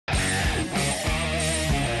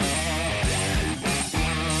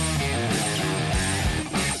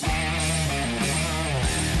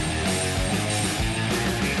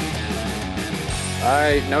All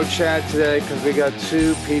right, no chat today because we got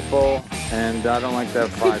 2 people, and I don't like to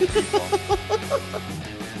have 5 people.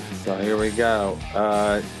 So here we go.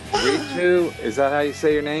 Ritu, is that how you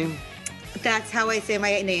say your name? That's how I say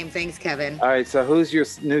my name. Thanks, Kevin. All right, so who's your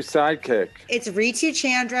new sidekick? It's Ritu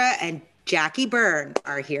Chandra and Jackie Byrne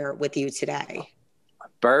are here with you today.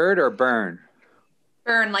 Bird or burn?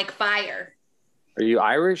 Burn like fire. Are you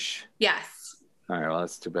Irish? Yes. All right, well,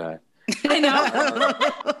 that's too bad. I know.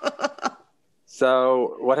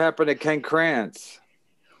 So what happened to Ken Krantz?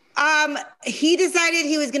 He decided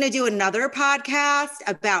he was going to do another podcast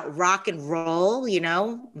about rock and roll,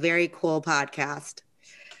 very cool podcast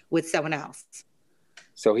with someone else.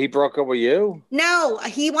 So he broke up with you? No,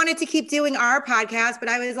 he wanted to keep doing our podcast, but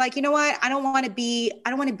I was like, you know what? I don't want to be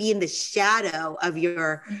in the shadow of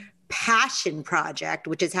your passion project,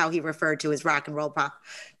 which is how he referred to his rock and roll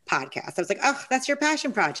podcast. I was like, oh, that's your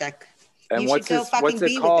passion project. And what's it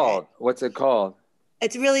called? What's it called?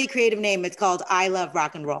 It's really a creative name. It's called I Love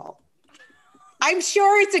Rock and Roll. I'm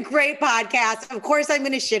sure it's a great podcast. Of course, I'm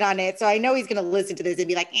going to shit on it. So I know he's going to listen to this and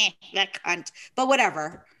be like, that cunt. But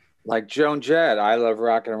whatever. Like Joan Jett, I Love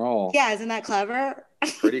Rock and Roll. Yeah, isn't that clever?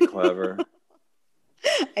 Pretty clever.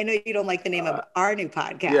 I know you don't like the name of our new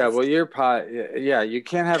podcast. Yeah, well, you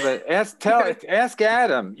can't have ask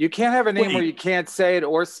Adam. You can't have a name where you can't say it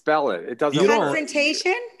or spell it. It doesn't work.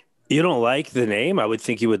 Confrontation? You don't like the name? I would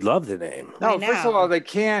think you would love the name. No, first of all, they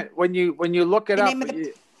can't. When you look it up, name of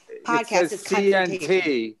the podcast is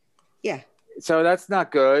CNT. Yeah. So that's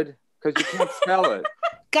not good because you can't spell it.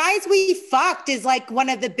 Guys, We Fucked is like one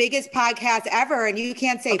of the biggest podcasts ever, and you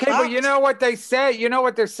can't say okay, fucked. but you know what they say. You know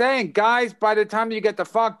what they're saying. Guys, by the time you get to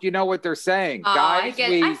fucked, you know what they're saying. Oh, Guys,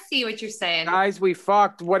 I see what you're saying. Guys, we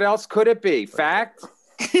fucked. What else could it be? Fact?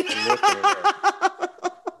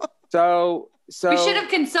 So we should have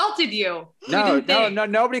consulted you. No,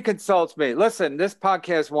 nobody consults me. Listen, this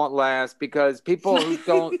podcast won't last because people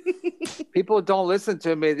don't listen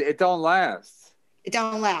to me. It don't last. It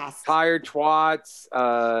don't last. Tired twats,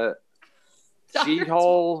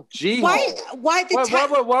 G-hole. Why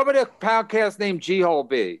what would a podcast named G-hole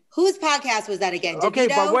be? Whose podcast was that again? Okay,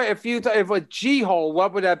 but if a G-hole,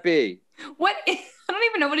 what would that be? What? I don't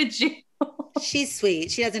even know what a G-hole. She's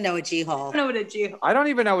sweet. She doesn't know a G-hole. I don't know what a G-hole. I don't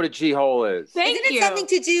even know what a G-hole is. Isn't it something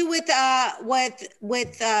to do with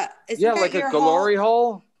like a glory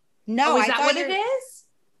hole? No, is that what it is?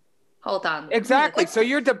 Hold on. Exactly. So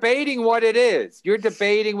you're debating what it is.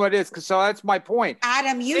 So that's my point.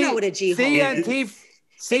 Adam, you know what a G-hole is.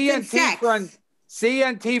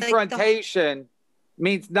 CNT frontation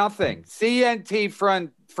means nothing. CNT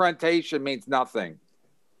frontation means nothing.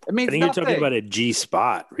 It means nothing. You're talking about a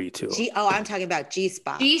G-spot, Ritu. I'm talking about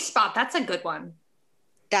G-spot. G-spot. That's a good one.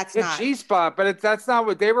 That's not G-spot, but that's not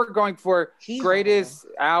what they were going for. G-hole. Greatest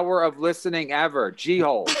hour of listening ever.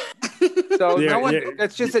 G-hole. So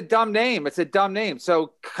that's just a dumb name. It's a dumb name.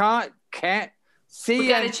 So CNT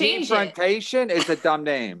frontation is a dumb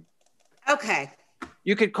name. Okay.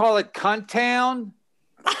 You could call it Cunt Town.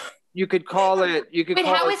 You could call it. Wait,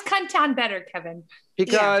 how is Cunt Town better, Kevin?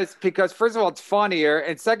 Because first of all, it's funnier,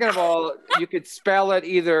 and second of all, you could spell it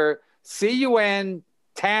either CUN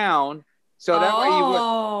town, so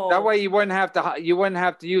that way you wouldn't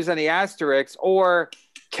have to use any asterisks, or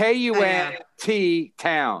KUNT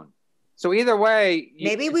town. So either way,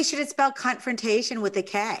 maybe we should have spelled confrontation with a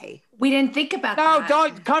K. We didn't think about that. No,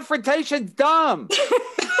 don't. Confrontation's dumb.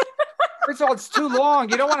 First of all, it's too long.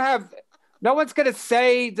 You don't want to have. No one's going to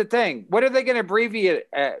say the thing. What are they going to abbreviate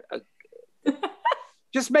it?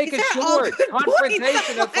 Just make it short.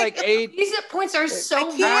 Confrontation. That's like 8. These points are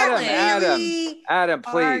so valid. Adam,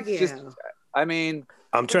 please. Just. I mean.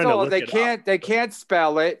 I'm trying to look it up. They can't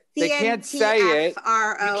spell it. They can't say it.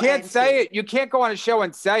 You can't say it. You can't go on a show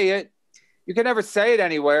and say it. You can never say it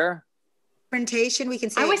anywhere. Confrontation, we can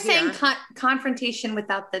say. I was saying confrontation with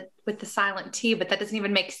the silent T, but that doesn't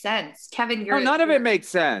even make sense. Kevin, none of it makes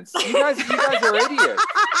sense. You guys are idiots.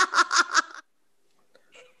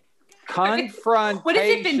 Confrontation. What has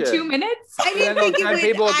it been? 2 minutes? I didn't think it would.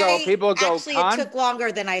 People go. Actually, it took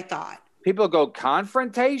longer than I thought. People go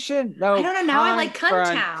confrontation? No, I don't know. Now I like Cunt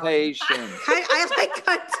Town. I like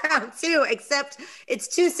Cunt Town too, except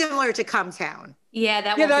it's too similar to Cum Town. Yeah,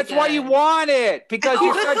 that's why you want it, because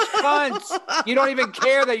you're such cunts. You don't even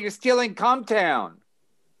care that you're stealing Cum Town.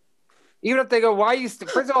 Even if they go, why are you?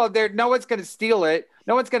 First of all, no one's going to steal it.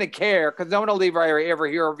 No one's going to care because no one will ever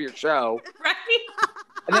hear of your show. Right.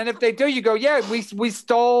 And then if they do, you go, yeah, we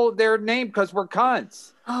stole their name because we're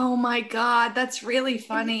cunts. Oh my God, that's really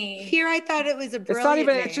funny. Here, I thought it was a brilliant It's not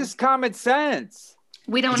even. name. It's just common sense.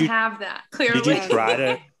 We don't have that. Clearly.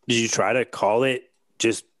 Did you try to call it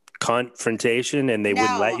just confrontation and they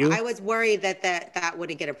wouldn't let you? I was worried that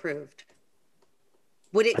wouldn't get approved.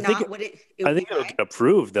 Would it not? Would it? I think it'll get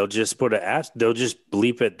approved. They'll just they'll just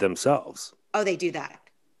bleep it themselves. Oh, they do that.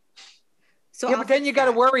 So yeah, but then you got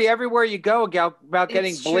to worry everywhere you go about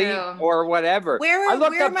getting bleeped or whatever. Where am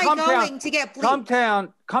I going to get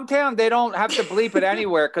bleeped? Cumtown, they don't have to bleep it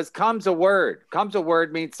anywhere because cum's a word. Cum's a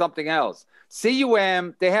word means something else.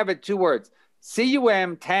 C-U-M, they have it 2 words.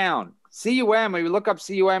 C-U-M, town. C-U-M, when you look up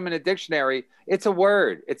C-U-M in a dictionary, it's a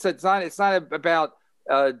word. It's not about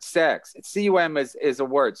sex. C-U-M is a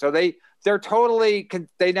word. So they're totally,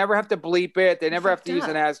 they never have to bleep it. They never have to use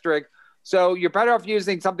an asterisk. So you're better off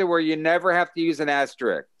using something where you never have to use an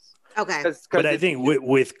asterisk. Okay. But I think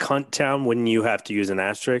with Cunt Town, wouldn't you have to use an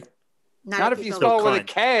asterisk? Not if you spell it with a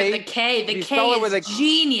K. The K is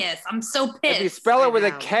genius. I'm so pissed. If you spell it with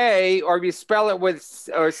a K, or if you spell it with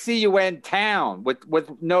C-U-N town with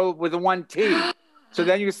a 1 T. So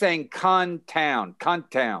then you're saying Cunt Town.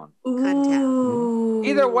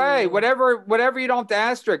 Either way, whatever you don't have to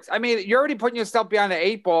asterisk. I mean, you're already putting yourself behind the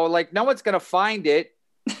 8 ball. Like no one's gonna find it.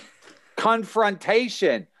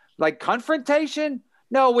 Confrontation, like confrontation?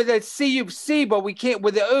 No, with a C, but we can't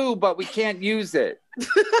with the O, but we can't use it.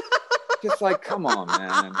 Just like, come on,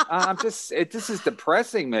 man. This is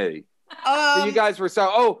depressing me. So you guys were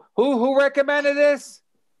who recommended this?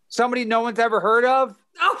 Somebody no one's ever heard of?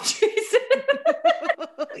 Oh, Jesus.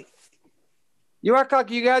 You act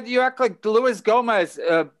like Luis Gomez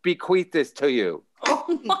bequeathed this to you.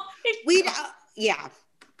 Oh my! Yeah.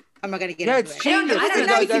 I'm not going to get into it. I don't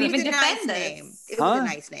know. You can even defend this. It was a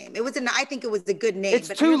nice name. I think it was a good name. It's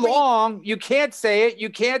too long. You can't say it.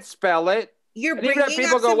 You can't spell it. You're bringing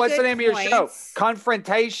people up go, what's the name points. of your show?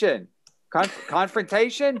 Confrontation.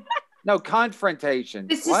 Confrontation? No, confrontation.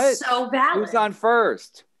 This is so valid. Who's on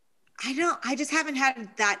first? I just haven't had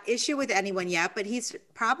that issue with anyone yet, but he's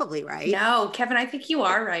probably right. No, Kevin, I think you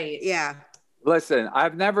are right. Yeah. Listen,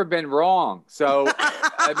 I've never been wrong. So,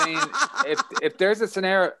 I mean, if there's a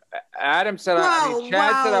scenario, Adam said, Chad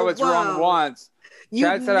said I was wrong once.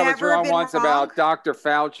 Chad said I was wrong once about Dr.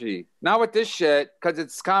 Fauci. Not with this shit, because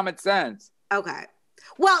it's common sense. Okay.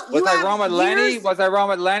 Well, was I wrong with Lenny? Was I wrong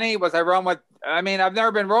with Lenny? Was I wrong with, I mean, I've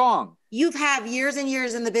never been wrong. You've had years and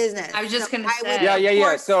years in the business. I was just going to say.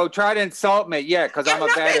 Yeah. So try to insult me. Yeah, because I'm a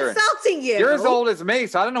veteran. I'm not insulting you. You're as old as me,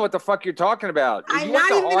 so I don't know what the fuck you're talking about. I'm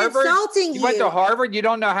not even insulting you. You went to Harvard? You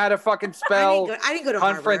don't know how to fucking spell I didn't go to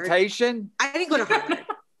confrontation? Harvard. I didn't go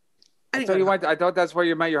to Harvard. I thought that's where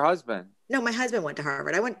you met your husband. No, my husband went to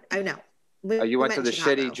Harvard. I know. You went to the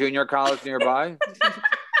shitty junior college nearby?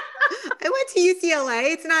 I went to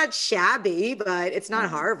UCLA. It's not shabby, but it's not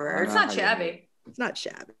Harvard. It's not shabby. It's not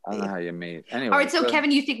shabby. I don't know how you meet. Anyway. All right, so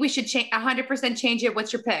Kevin, you think we should 100% change it?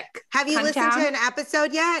 What's your pick? Have you listened to an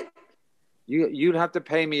episode yet? You'd have to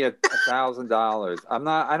pay me $1,000.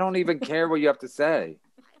 I don't even care what you have to say.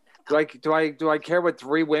 Do I care what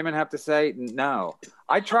 3 women have to say? No.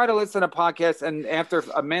 I try to listen to podcasts, and after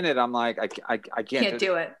a minute, I'm like, I can't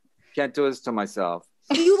do it. Can't do this to myself.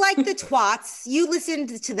 You like the twats. You listened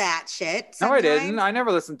to that shit. Sometimes. No, I didn't. I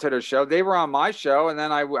never listened to their show. They were on my show, and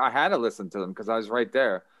then I had to listen to them because I was right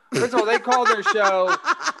there. First of all, they called their show,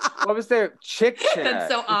 what was their Chick Chat?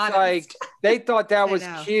 That's so honest. It's like, they thought that was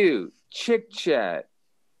cute. Chick Chat.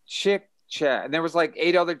 And there was like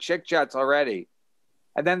 8 other Chick Chats already.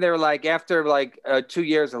 And then they were like, after like 2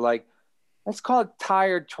 years, they're like, let's call it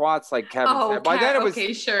Tired Twats, like Kevin said. By then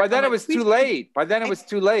it was too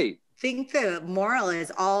late. I think the moral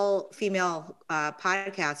is all female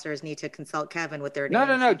podcasters need to consult Kevin with their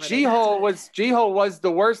names. No. G-Hole was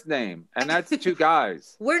the worst name, and that's 2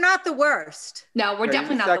 guys. We're not the worst. No, we're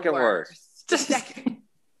definitely not the worst.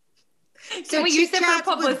 Can we use them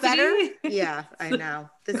for publicity? Yeah, I know.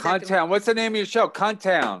 Cuntown. What's the name of your show?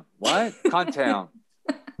 Cuntown. What? Cuntown.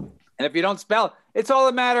 And if you don't spell, it's all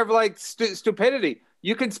a matter of like stupidity.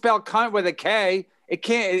 You can spell cunt with a K.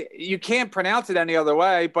 You can't pronounce it any other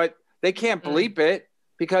way, but they can't bleep it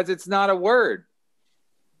because it's not a word.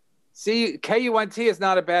 See, K-U-N-T is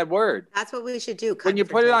not a bad word. That's what we should do. When you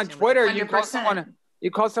put it on Twitter, you call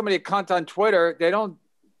somebody a cunt on Twitter,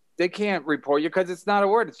 they can't report you because it's not a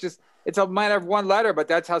word. It's a matter of 1 letter, but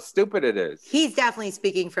that's how stupid it is. He's definitely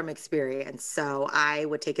speaking from experience, so I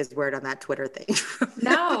would take his word on that Twitter thing.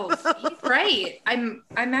 No, he's right. I'm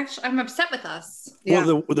upset with us. Yeah.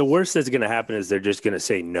 Well, the worst that's going to happen is they're just going to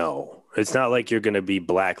say no. It's not like you're going to be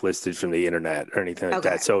blacklisted from the internet or anything like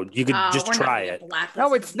that. So you could just try it.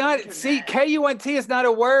 No, it's not. See, K-U-N-T is not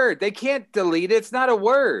a word. They can't delete it. It's not a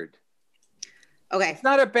word. Okay. It's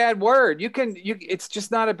not a bad word. It's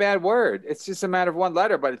just not a bad word. It's just a matter of 1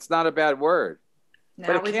 letter, but it's not a bad word.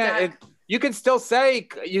 No, you can still say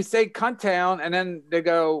cunt town, and then they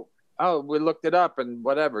go, oh, we looked it up and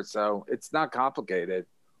whatever. So it's not complicated.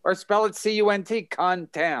 Or spell it C-U-N-T,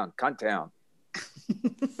 cunt town.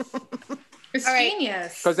 It's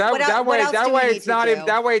genius. Because that way it's not even,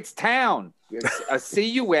 that way it's town. It's a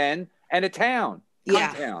C-U-N and a town.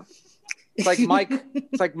 Yeah. Town. It's like Mike.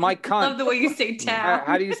 It's like Mike Cunt. I love the way you say town.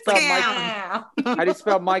 How do you spell Mike? How do you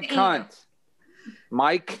spell Mike Cunt?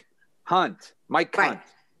 Mike Hunt. Mike Cunt.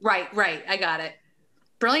 Right. I got it.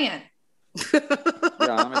 Brilliant. Yeah,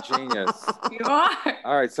 I'm a genius. You are.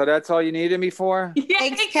 All right, so that's all you needed me for? Yeah,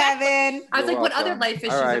 Thanks, Kevin. I was like, what other life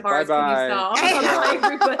issues right, of ours can you solve? Bye,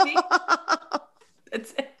 everybody.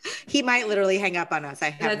 That's it. He might literally hang up on us. I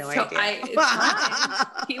have no idea. It's fine.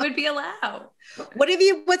 He would be allowed.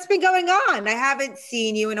 What's been going on? I haven't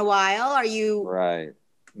seen you in a while. Are you right?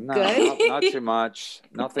 No, good? Not too much.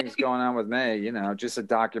 Nothing's going on with me. You know, just a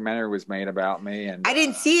documentary was made about me, and I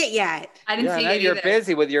didn't see it yet. I didn't see it You're either.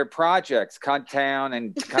 busy with your projects, Cunt Town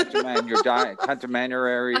and your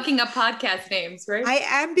contemporary. Looking up podcast names, right? I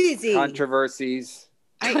am busy. Controversies.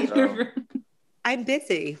 I'm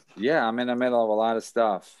busy. Yeah, I'm in the middle of a lot of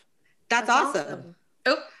stuff. That's awesome.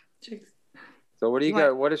 Oh, so what do you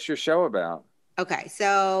got? What is your show about? Okay,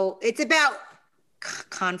 so it's about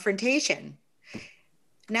confrontation.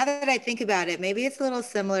 Now that I think about it, maybe it's a little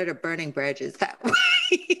similar to burning bridges that way.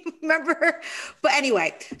 Remember? But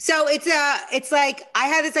anyway, so it's like I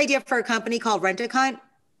had this idea for a company called Rent a Cunt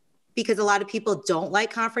because a lot of people don't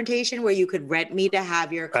like confrontation where you could rent me to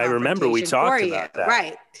have your confrontation. I remember we talked about that.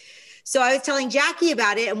 Right. So I was telling Jackie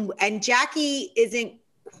about it, and Jackie's a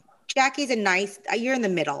nice, you're in the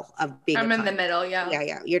middle of being I'm in the middle, yeah.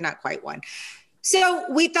 Yeah, you're not quite one. So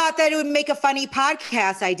we thought that it would make a funny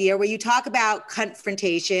podcast idea where you talk about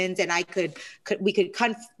confrontations, and we could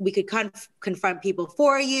confront people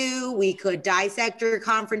for you. We could dissect your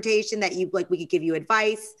confrontation we could give you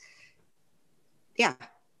advice. Yeah.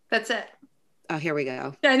 That's it. Oh, here we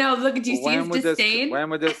go. I know. Look at you. See his disdain. When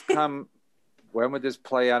would this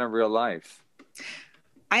play out in real life?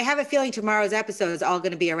 I have a feeling tomorrow's episode is all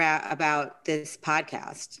going to be about this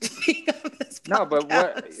podcast. No, but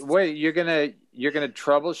wait, you're gonna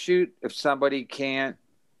troubleshoot if somebody can't.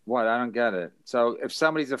 What? I don't get it. So if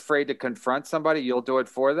somebody's afraid to confront somebody, you'll do it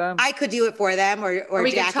for them? I could do it for them, or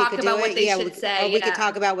we Jackie could talk could about do what it. they should say. Or we could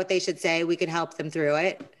talk about what they should say. We could help them through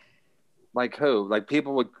it. Like who? Like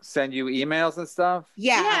people would send you emails and stuff?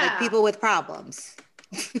 Yeah. Like people with problems.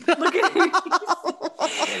 Look at you.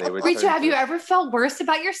 Rachel, have you ever felt worse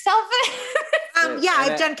about yourself?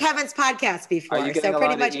 I've done Kevin's podcast before. So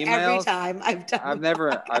pretty much every time I've done. I've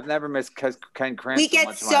never missed Ken Cranston. We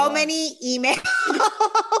get so many emails.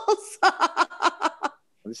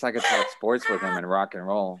 At least I could talk sports with him and rock and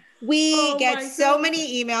roll. We get so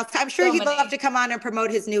many emails. I'm sure he'd love to come on and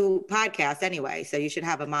promote his new podcast anyway. So you should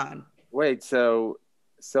have him on. Wait, so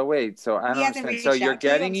I don't understand. So you're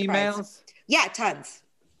getting emails? Yeah, tons.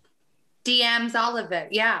 DMs, all of it.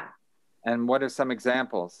 Yeah. And what are some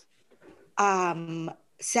examples?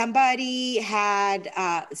 Somebody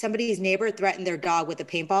had somebody's neighbor threatened their dog with a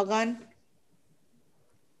paintball gun.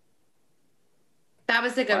 That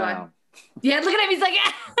was a good one. Yeah, look at him. He's like,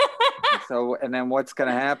 So, and then what's going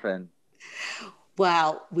to happen?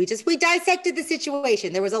 Well, we dissected the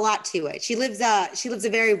situation. There was a lot to it. She lives a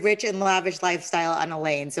very rich and lavish lifestyle on a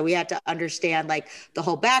lane. So we had to understand like the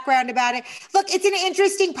whole background about it. Look, it's an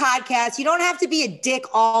interesting podcast. You don't have to be a dick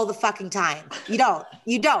all the fucking time. You don't.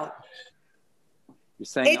 You're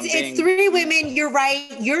saying it's three women. You're right.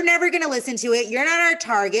 You're never going to listen to it. You're not our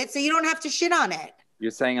target. So you don't have to shit on it.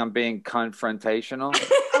 You're saying I'm being confrontational?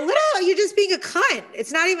 A little. You're just being a cunt.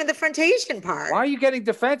 It's not even the confrontation part. Why are you getting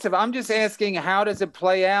defensive? I'm just asking, how does it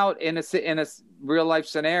play out in a real life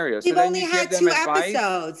scenario? We've only had 2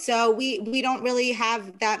 episodes, so we don't really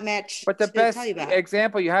have that much. But the best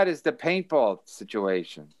example you had is the paintball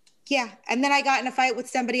situation. Yeah, and then I got in a fight with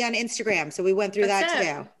somebody on Instagram, so we went through that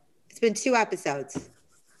too. It's been 2 episodes,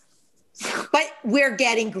 but we're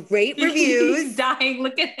getting great reviews. He's dying.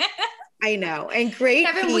 Look at him. I know, and great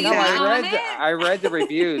Kevin, feedback. I read the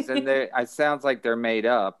reviews, and it sounds like they're made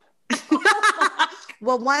up.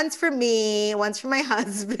 Well, one's for me, one's for my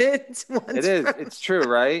husband. It's true,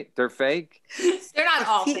 right? They're fake? They're not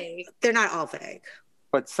all fake. They're not all fake.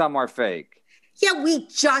 But some are fake. Yeah, we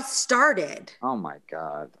just started. Oh, my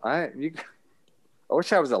God. I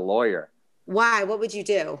wish I was a lawyer. Why? What would you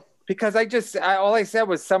do? Because all I said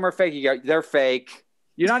was some are fake. You go, they're fake.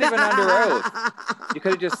 You're not even under oath. You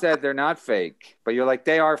could have just said they're not fake, but you're like,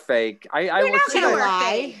 they are fake. We're not going to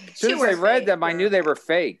lie. As soon as I read them, I knew they were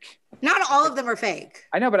fake. Not all of them are fake.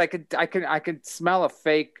 I know, but I could smell a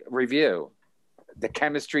fake review. The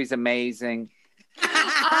chemistry's amazing.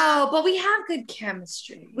 Oh, but we have good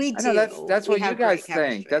chemistry. We do. I know that's what you guys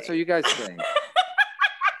think. That's what you guys think.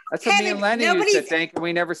 That's what me and Lenny used to think.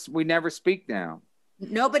 We never speak now.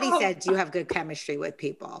 Nobody said you have good chemistry with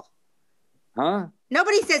people. Huh?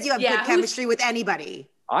 Nobody says you have good chemistry with anybody.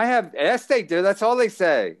 I have. Yes, they do. That's all they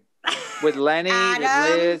say. With Lenny,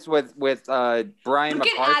 with Liz, with Brian Look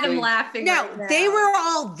McCarthy. at Adam laughing. No, right now. they were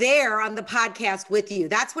all there on the podcast with you.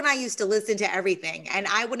 That's when I used to listen to everything, and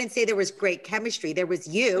I wouldn't say there was great chemistry. There was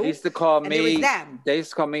you. They used to call me. There was them. They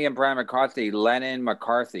used to call me and Brian McCarthy Lennon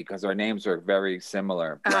McCarthy because our names are very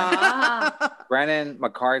similar. Brennan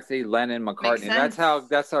McCarthy, Lennon McCartney.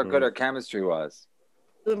 That's how good our chemistry was.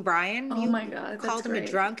 You and Brian. Oh my God, called him a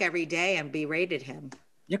drunk every day and berated him.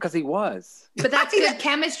 Yeah, because he was. But that's good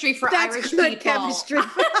chemistry for Irish people. Chemistry.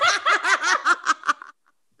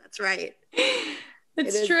 That's right.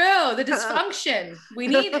 It's true. The dysfunction. We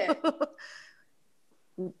need it.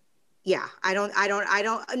 Yeah, I don't.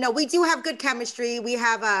 No, we do have good chemistry. We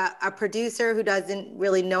have a producer who doesn't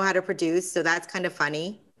really know how to produce, so that's kind of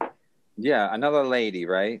funny. Yeah, another lady,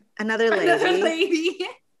 right? Another lady.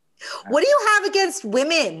 What do you have against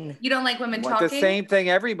women? You don't like women talking? The same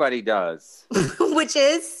thing everybody does. Which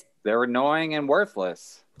is? They're annoying and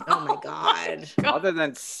worthless. Oh my God. Other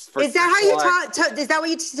than is that how you talk? Is that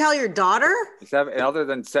what you tell your daughter? Other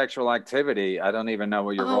than sexual activity, I don't even know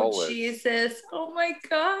what your role is. Oh Jesus! Oh my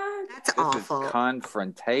God. That's awful. Is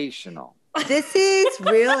confrontational. This is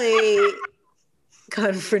really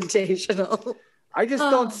confrontational. I just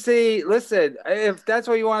don't see. Listen, if that's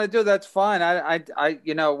what you want to do, that's fine. I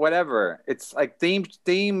whatever. It's like theme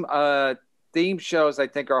shows. I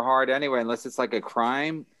think are hard anyway, unless it's like a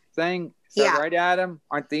crime thing. Is that right, Adam?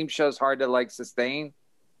 Aren't theme shows hard to like sustain?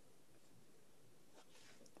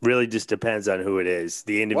 Really, just depends on who it is.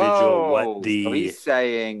 The individual. So he's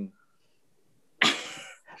saying.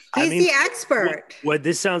 He's the expert. What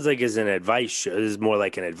this sounds like is an advice show. This is more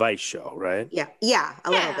like an advice show, right? Yeah,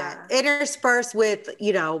 a little bit. Interspersed with,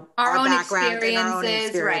 our own background and our own experiences.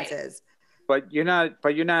 experiences. Right.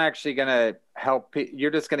 But you're not actually going to help.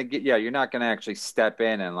 You're just going to you're not going to actually step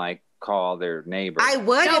in and like call their neighbor. I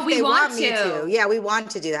would if they want me to. Yeah, we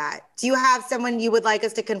want to do that. Do you have someone you would like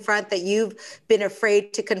us to confront that you've been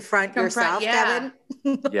afraid to confront yourself, Kevin?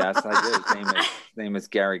 Yes, I do. His name is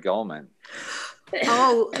Gary Goldman.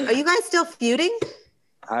 Oh, are you guys still feuding?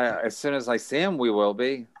 As soon as I see him, we will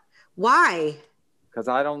be. Why? Because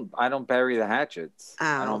I don't bury the hatchets.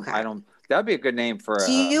 Oh, I don't. That'd be a good name for.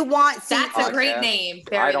 Do you want? That's a great name.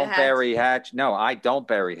 I don't bury hatch. No, I don't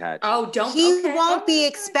bury hatch. Oh, don't. He won't be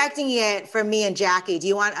expecting it from me and Jackie. Do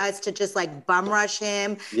you want us to just like bum rush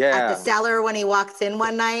him at the cellar when he walks in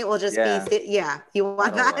one night? We'll just be. Yeah, you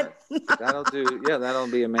want that? That'll do. Yeah, that'll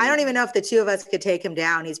be amazing. I don't even know if the two of us could take him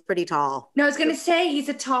down. He's pretty tall. No, I was gonna say he's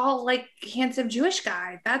a tall, like handsome Jewish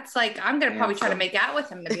guy. That's like I'm gonna probably try to make out with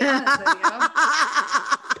him. To be honest with you.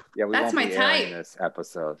 Yeah, that's my type. This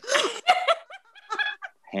episode.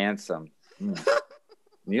 Handsome.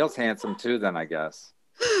 Neil's handsome too, then I guess.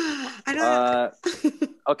 I don't.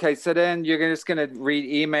 Okay, so then you're just gonna read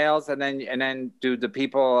emails and then do the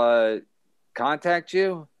people contact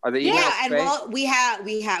you? Are the emails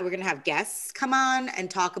we're gonna have guests come on and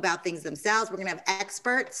talk about things themselves. We're gonna have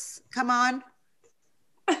experts come on.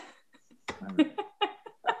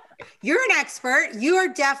 You're an expert. You are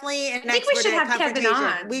definitely an expert. I think we should have Kevin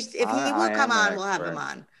on. If he will come on, we'll have him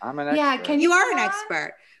on. I'm an expert. You are an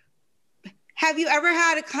expert. Have you ever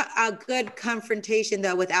had a good confrontation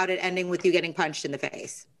though, without it ending with you getting punched in the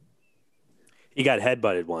face? He got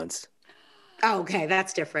headbutted once. Oh, okay,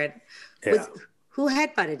 that's different. Yeah. Who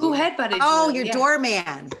headbutted you? Who headbutted you? Oh, your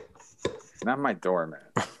doorman. Not my doorman.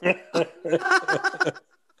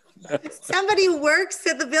 Somebody who works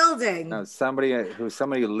at the building. No, somebody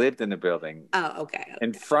who lived in the building. Oh, okay.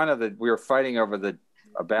 In front of we were fighting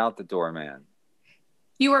about the doorman.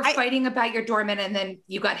 You were fighting about your doorman and then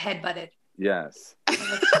you got headbutted. Yes.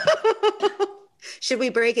 Should we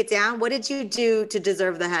break it down? What did you do to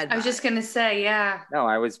deserve the headbutt? I was just going to say, yeah. No,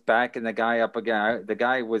 I was backing the guy up again.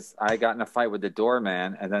 I got in a fight with the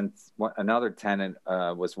doorman, and then another tenant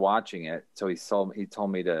was watching it. So he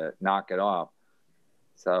told me to knock it off.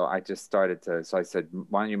 So I just started to, I said,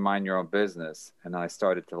 why don't you mind your own business? And I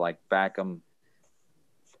started to like back him.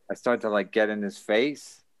 I started to like get in his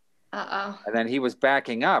face. Uh-oh. And then he was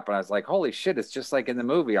backing up, and I was like, holy shit, it's just like in the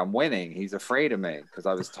movie. I'm winning. He's afraid of me because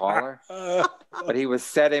I was taller. But he was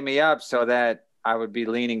setting me up so that I would be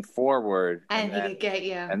leaning forward, and he could get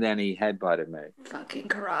you. And then he headbutted me. Fucking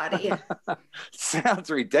karate. Sounds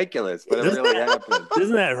ridiculous, but it really happened.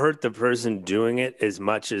 Doesn't that hurt the person doing it as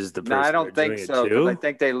much as the person? No, I don't think so. Because I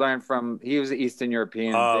think they learned from. He was Eastern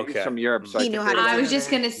European. Oh, okay. He's from Europe, so he knew how to. I was just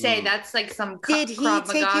gonna say that's like some. Did he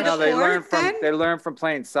take you to they learned court then? They learned from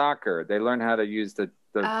playing soccer. They learned how to use the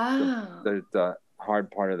hard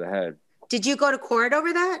part of the head. Did you go to court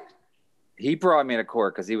over that? He brought me to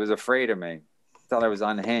court because he was afraid of me. Thought I was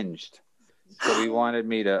unhinged, so he wanted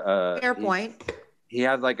me to. Fair point. He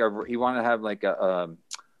had he wanted to have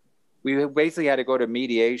we basically had to go to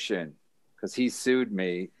mediation because he sued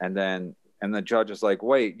me, and the judge was like,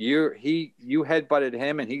 "Wait, you headbutted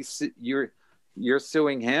him, and you're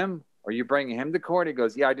suing him, or you bringing him to court?" He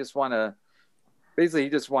goes, "Yeah, I just want to." Basically, he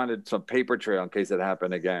just wanted some paper trail in case it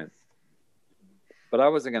happened again. But I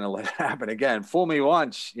wasn't going to let it happen again. Fool me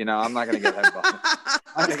once, I'm not going to get headbutted.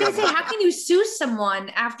 I was going to say, how can you sue someone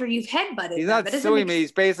after you've headbutted He's not suing me.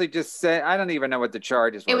 He's basically just saying, I don't even know what the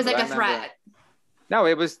charges were. It was like a threat. No,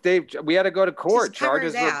 it was, we had to go to court.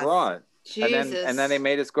 Charges were brought. Jesus. And then they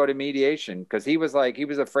made us go to mediation because he was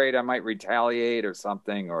afraid I might retaliate or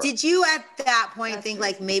something. Or did you at that point think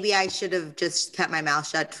like maybe I should have just kept my mouth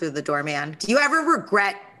shut to the doorman? Do you ever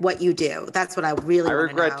regret what you do? That's what I really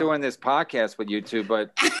want to know. I regret doing this podcast with you two,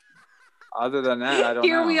 but other than that, I don't know.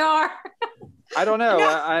 Here we are. I don't know.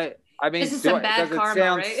 I mean, this is some bad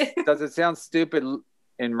karma, right? Does it sound stupid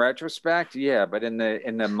in retrospect? Yeah, but in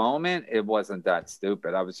the moment, it wasn't that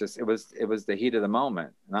stupid. I was just it was the heat of the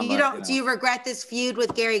moment. And do you regret this feud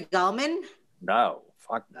with Gary Gulman? No,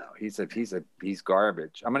 fuck no. He's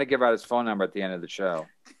garbage. I'm gonna give out his phone number at the end of the show.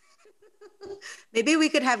 Maybe we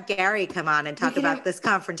could have Gary come on and talk about this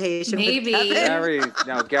confrontation. Maybe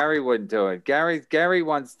Gary wouldn't do it. Gary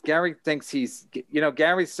thinks he's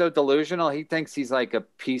Gary's so delusional. He thinks he's like a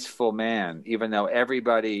peaceful man, even though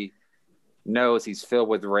everybody knows he's filled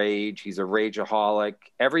with rage. He's a rageaholic.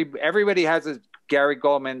 Everybody has a Gary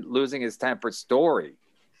Goldman losing his temper story.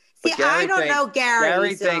 See, I don't know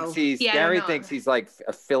Gary. Gary thinks he's like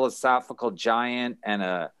a philosophical giant and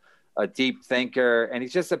a deep thinker, and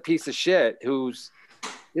he's just a piece of shit who's,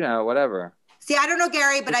 whatever. See, I don't know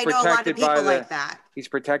Gary, but I know a lot of people like that. He's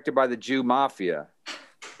protected by the Jew mafia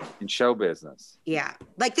in show business. Yeah.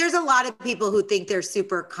 Like there's a lot of people who think they're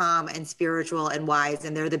super calm and spiritual and wise,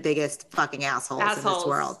 and they're the biggest fucking assholes in this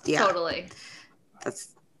world. Yeah. Totally.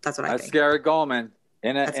 That's what I think. That's Gary Goldman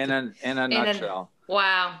in a nutshell.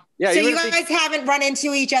 Wow. Yeah. So you guys haven't run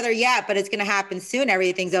into each other yet, but it's going to happen soon.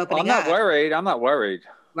 Everything's opening up. I'm not worried.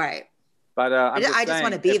 Right. But I just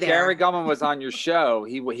want to be there. If Gary Gulman was on your show,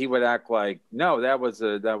 he would act like, no, that was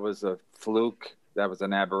a fluke. That was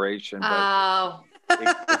an aberration. But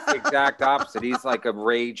it's the exact opposite. He's like a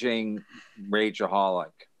raging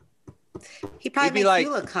rageaholic. He probably makes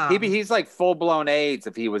you look calm. He's like full blown AIDS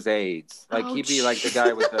if he was AIDS. Like he'd be like the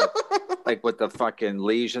guy with the fucking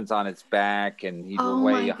lesions on his back, and he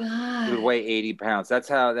would weigh 80 pounds. That's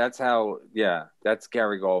how. Yeah, that's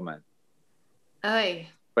Gary Goldman. Aye.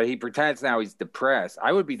 But he pretends now he's depressed.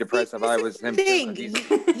 I would be depressed if I was him.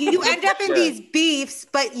 You end up in these beefs,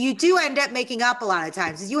 but you do end up making up a lot of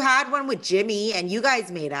times. You had one with Jimmy, and you guys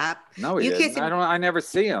made up. No, he didn't. I never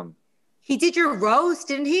see him. He did your roast,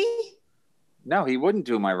 didn't he? No, he wouldn't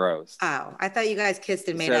do my roast. Oh, I thought you guys kissed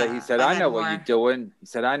and made up. He said, I know what you're doing. He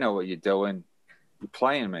said, I know what you're doing. You're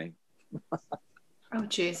playing me. Oh,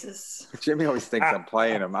 Jesus. Jimmy always thinks I'm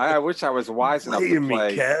playing him. I wish I was wise enough to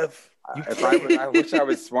play. Kev. I wish I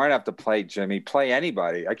was smart enough to play Jimmy. Play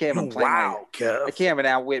anybody. I can't even play. Kev. I can't even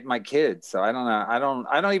outwit my kids. So I don't know.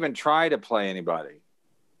 I don't even try to play anybody.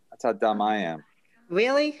 That's how dumb I am.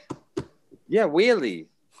 Really? Yeah, really.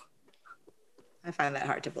 I find that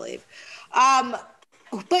hard to believe. But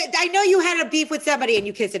I know you had a beef with somebody and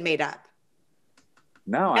you kissed and made up.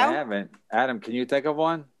 No, I haven't. Adam, can you think of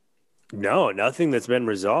one? No, nothing that's been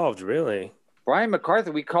resolved, really. Brian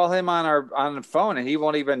McCarthy, we call him on the phone, and he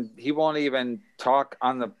won't even talk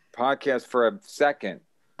on the podcast for a second.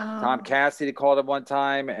 Tom Cassidy called him one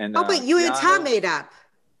time, and but you and Tom made up.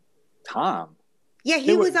 Tom? Yeah,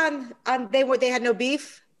 he was on. They had no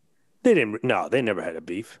beef. They didn't. No, they never had a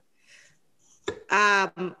beef.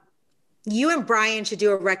 You and Brian should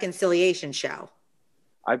do a reconciliation show.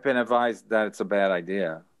 I've been advised that it's a bad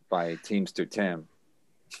idea by Teamster Tim.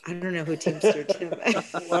 I don't know who Teamster Tim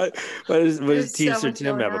is. What does Teamster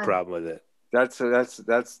Tim have a problem with it? That's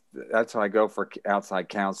how I go for outside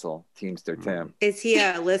counsel, Teamster Tim. Is he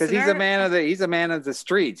a listener? Because he's a man of the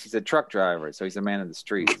streets. He's a truck driver, so he's a man of the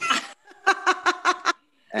streets.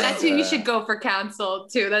 That's who you should go for counsel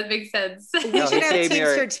too. That makes sense. We should have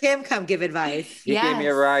Teamster Tim come give advice. He gave me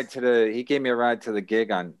a ride to the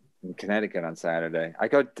gig in Connecticut on Saturday. I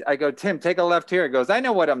go, Tim, take a left here. He goes, I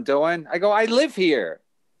know what I'm doing. I go, I live here.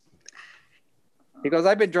 He goes,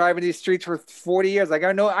 I've been driving these streets for 40 years. I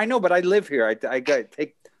go, no, I know, but I live here.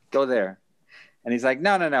 Go there. And he's like,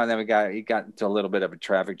 no. And then he got into a little bit of a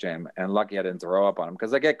traffic jam, and lucky I didn't throw up on him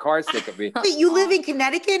because I get car sick of me. Wait, you live in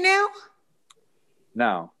Connecticut now?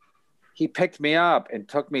 No, he picked me up and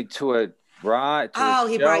took me to a ride.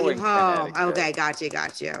 He brought you home. Okay, got you.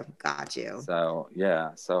 So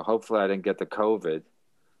yeah, hopefully I didn't get the COVID.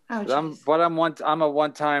 Oh, I'm a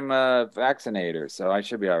one-time vaccinator, so I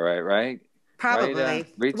should be all right? Probably.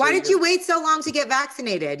 Right, Why did you wait so long to get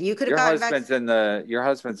vaccinated? You could have gotten vaccinated. Your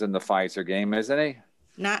husband's in the Pfizer game, isn't he?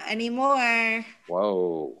 Not anymore.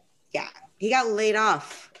 Whoa. Yeah, he got laid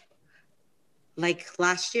off. Like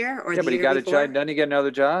last year or the year but he got before? a job. Doesn't he get another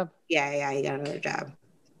job? Yeah, he got another job.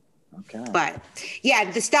 Okay. But yeah,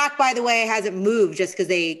 the stock, by the way, hasn't moved just because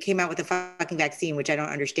they came out with a fucking vaccine, which I don't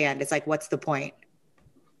understand. It's like, what's the point?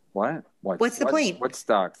 What? What's the point? What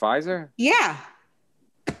stock? Pfizer? Yeah.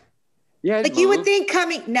 Yeah. Like you would think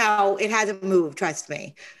no, it hasn't moved. Trust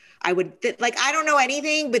me. I don't know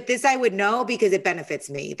anything, but this I would know because it benefits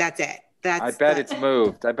me. That's it. I bet it's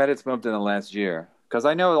moved. I bet it's moved in the last year. Because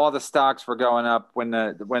I know all the stocks were going up when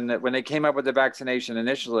they came up with the vaccination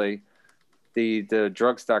initially. The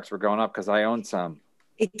drug stocks were going up because I owned some.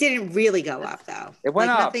 It didn't really go up though. It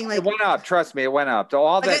went up. It went up. Trust me, it went up. They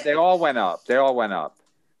all went up. They all went up.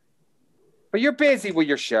 But you're busy with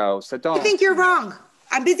your show, so don't. I think you're wrong.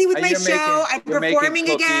 I'm busy with my show. I'm performing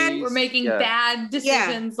again. We're making bad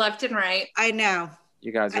decisions left and right. I know.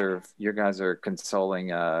 You guys are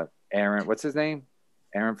consoling Aaron. What's his name?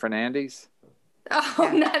 Aaron Fernandez.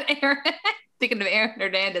 Oh, not Aaron. Thinking of Aaron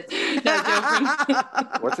Hernandez. No, joking.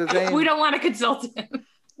 What's his name? We don't want to consult him.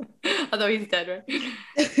 Although he's dead,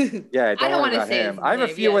 right? Yeah, I don't want to say him. I have a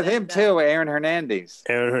few with him too, Aaron Hernandez.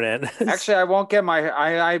 Actually, I won't get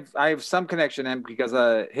I have some connection to him because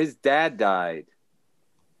his dad died.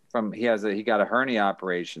 He got a hernia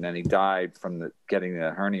operation and he died from getting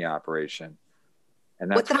the hernia operation.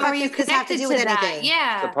 And that's what the fuck does this have to do with anything?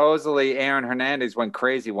 Yeah. Supposedly Aaron Hernandez went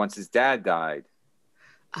crazy once his dad died.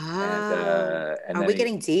 And are we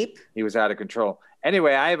getting deep? He was out of control.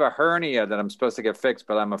 Anyway, I have a hernia that I'm supposed to get fixed,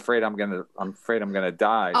 but I'm afraid I'm gonna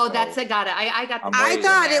die. Oh, that's I got it. I got. I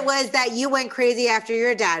thought it was that you went crazy after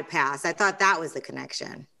your dad passed. I thought that was the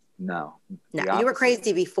connection. No, you were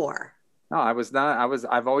crazy before. No, I was not.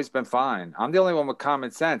 I've always been fine. I'm the only one with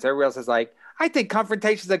common sense. Everybody else is like, I think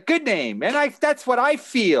confrontation is a good name, and that's what I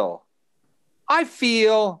feel.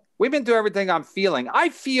 We've been through everything I'm feeling. I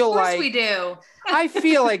feel like we do. I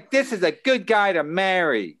feel like this is a good guy to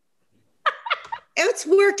marry. It's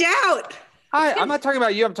worked out. I'm not talking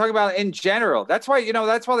about you. I'm talking about in general. That's why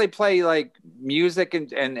they play like music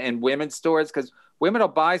and women's stores, because women will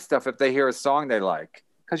buy stuff if they hear a song they like.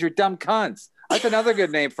 Because you're dumb cunts. That's another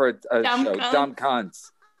good name for a show. Dumb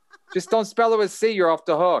cunts. Just don't spell it with C. You're off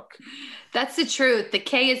the hook. That's the truth. The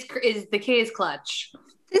K is clutch.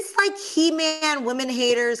 This like He-Man Women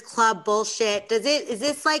Haters Club bullshit. Is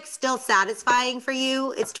this like still satisfying for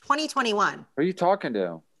you? It's 2021. Who are you talking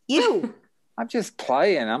to? You. I'm just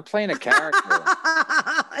playing. I'm playing a character.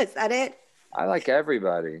 Is that it? I like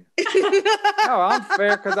everybody. No, I'm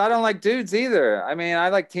fair because I don't like dudes either. I mean, I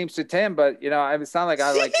like Teamster Tim, but it's not like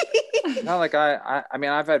I like. Not like I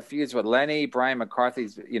mean, I've had feuds with Lenny, Brian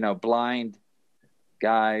McCarthy's, blind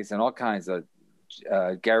guys, and all kinds of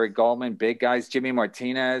Gary Goldman, big guys, Jimmy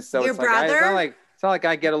Martinez. So your brother? It's not like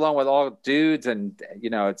I get along with all dudes, and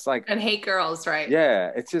it's like and hate girls, right?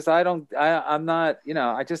 Yeah, it's just I'm not.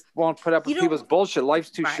 I just won't put up with people's bullshit. Life's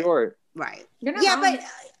too short. Right. Yeah, wrong. But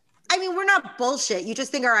I mean, we're not bullshit. You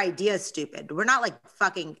just think our idea is stupid. We're not like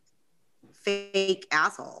fucking fake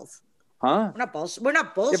assholes. Huh? We're not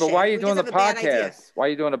bullshit. Yeah, but why are you doing the podcast? Why are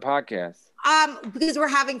you doing the podcast? Because we're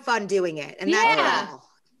having fun doing it, and that's all.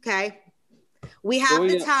 Okay. We have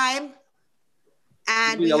the time,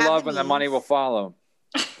 and we have love, and the money will follow.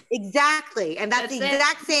 Exactly, and that's the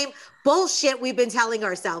exact same bullshit we've been telling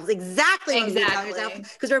ourselves. Exactly what we've been telling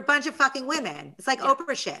ourselves, because we're a bunch of fucking women. It's like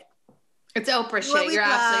Oprah shit. It's Oprah shit. You're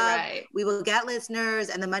absolutely right. We will get listeners,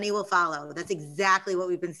 and the money will follow. That's exactly what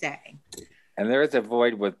we've been saying. And there is a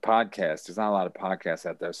void with podcasts. There's not a lot of podcasts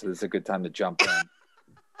out there, so this is a good time to jump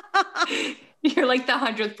in. You're like the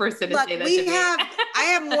 100th person to say that to me. I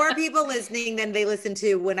have more people listening than they listened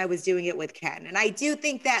to when I was doing it with Ken. And I do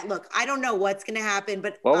think that, look, I don't know what's going to happen,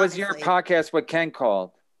 but what was your podcast with Ken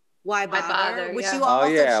called? Why Bother? Which you also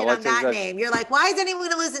shit on that name. You're like, why is anyone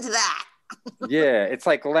going to listen to that? Yeah, it's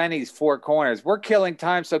like Lenny's Four Corners. We're killing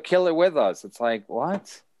time, so kill it with us. It's like,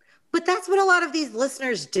 what? But that's what a lot of these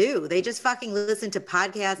listeners do. They just fucking listen to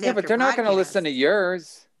podcasts. Yeah, but they're not going to listen to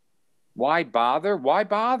yours. Why bother? Why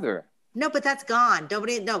bother? No, but that's gone.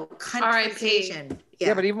 Nobody, no. Confrontation.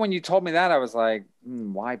 Yeah, but even when you told me that, I was like,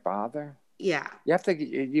 why bother? Yeah. You have to,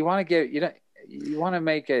 you want to get, you want to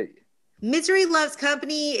make it. Misery Loves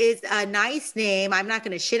Company is a nice name. I'm not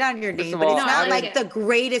going to shit on your name, but it's not like the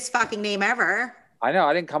greatest fucking name ever. I know.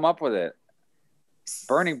 I didn't come up with it.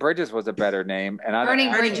 Burning Bridges was a better name. And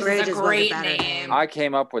Burning Bridges is a great name. I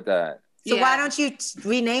came up with that. So why don't you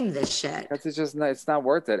rename this shit? Because it's not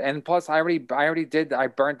worth it. And plus, I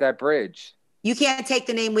burnt that bridge. You can't take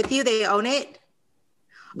the name with you. They own it.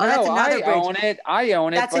 Oh, no, that's another bridge. I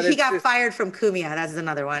own it. That's if he got fired from Cumia. That's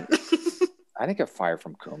another one. I didn't get fired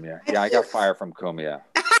from Cumia. Yeah, I got fired from Cumia.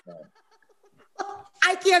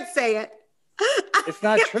 I can't say it. It's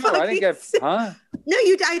not true. I didn't get, huh? No,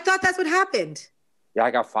 I thought that's what happened. Yeah,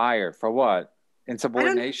 I got fired. For what?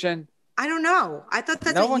 Insubordination? I don't know. I thought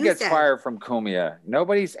that's no one gets fired from Cumia.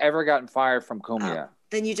 Nobody's ever gotten fired from Cumia.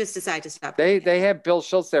 Then you just decide to stop. They have Bill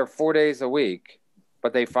Schultz there 4 days a week,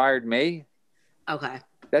 but they fired me. Okay.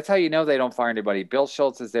 That's how you know they don't fire anybody. Bill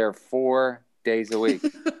Schultz is there 4 days a week.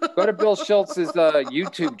 Go to Bill Schultz's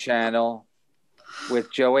YouTube channel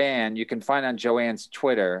with Joanne. You can find on Joanne's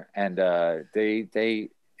Twitter, and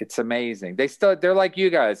it's amazing. They're like you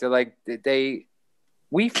guys. They're like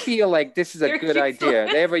we feel like this is a good idea.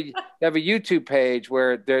 They have a YouTube page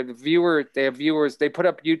where they have viewers. They put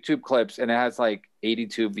up YouTube clips and it has like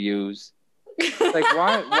 82 views. Like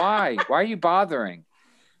why are you bothering?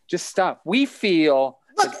 Just stop. We feel.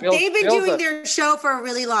 Look, they've been doing their show for a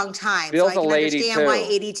really long time. Bill's so I can understand why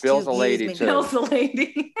 82 Bill's a lady too. Bill's a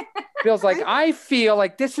lady. Bill's like, I feel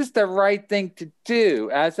like this is the right thing to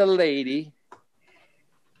do as a lady.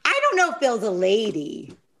 I don't know if Bill's a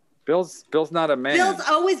lady. Bill's not a man. Bill's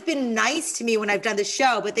always been nice to me when I've done the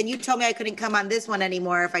show, but then you told me I couldn't come on this one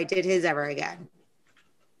anymore if I did his ever again.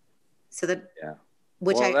 So that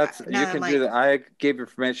you can do that. I gave you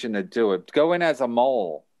permission to do it. Go in as a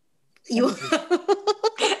mole.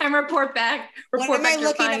 And report back. What am I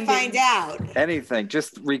looking to find out? Anything.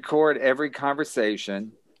 Just record every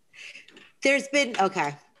conversation. There's been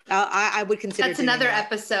I would consider that's another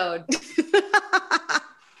episode.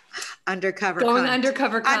 Undercover going cunt.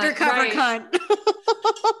 Undercover cunt.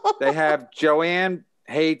 They have Joanne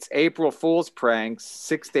Hates April Fool's Pranks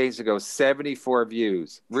 6 days ago, 74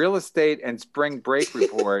 views. Real Estate and Spring Break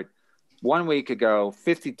Report 1 week ago,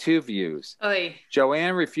 52 views. Oy.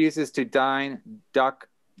 Joanne refuses to dine duck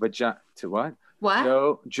vagina. To what? What?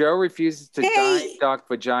 Joe refuses to dine duck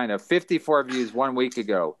vagina. 54 views 1 week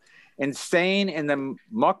ago. Insane in the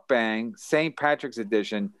Mukbang St. Patrick's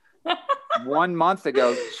Edition 1 month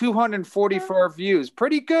ago. 244 views.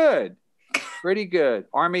 Pretty good.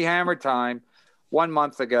 Army Hammer Time 1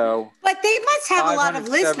 month ago. But they must have a lot of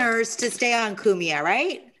listeners to stay on Cumia,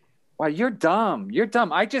 right? Wow, you're dumb.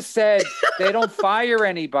 I just said they don't fire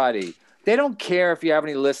anybody. They don't care if you have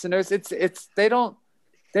any listeners. They don't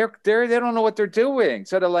know what they're doing.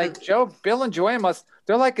 So they're like, Bill and Joanne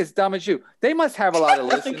they're like as dumb as you. They must have a lot of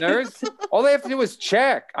listeners. All they have to do is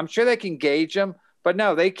check. I'm sure they can gauge them. But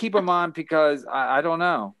no, they keep them on because I don't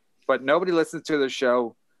know. But nobody listens to their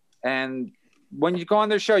show. And when you go on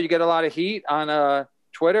their show, you get a lot of heat on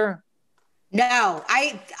Twitter. No,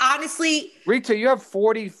 I honestly... Rita, you have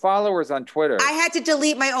 40 followers on Twitter. I had to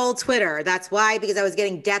delete my old Twitter. That's why, because I was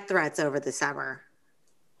getting death threats over the summer.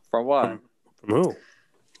 For what? From who?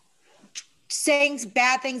 Saying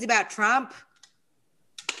bad things about Trump.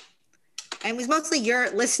 And it was mostly your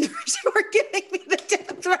listeners who were giving me the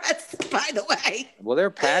death threats, by the way. Well, they're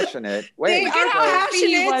passionate. They are passionate.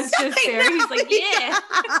 He was just there. He's like, yeah.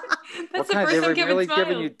 That's the person they were really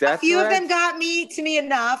giving you death threats? A few of them got to me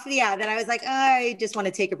enough. Yeah, that I was like, I just want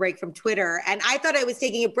to take a break from Twitter. And I thought I was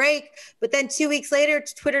taking a break. But then 2 weeks later,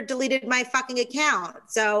 Twitter deleted my fucking account.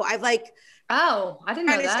 So I've like... Oh, I didn't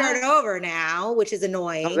know that. Trying to start over now, which is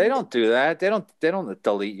annoying. No, they don't do that. They don't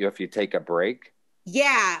delete you if you take a break.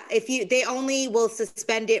 Yeah, they only will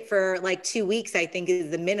suspend it for like 2 weeks, I think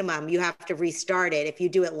is the minimum. You have to restart it. If you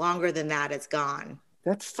do it longer than that, it's gone.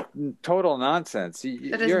 That's total nonsense.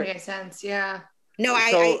 That doesn't make any sense. Yeah. No,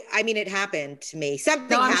 I mean, it happened to me.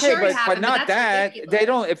 Something happened. Sure but not that. Ridiculous. They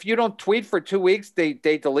don't. If you don't tweet for 2 weeks, they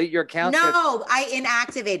delete your account. No, I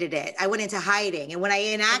inactivated it. I went into hiding, and when I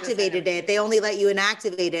inactivated it, they only let you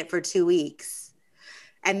inactivate it for 2 weeks.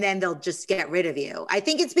 And then they'll just get rid of you. I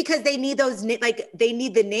think it's because they need those, they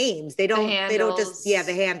need the names. They don't just,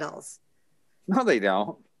 the handles. No, they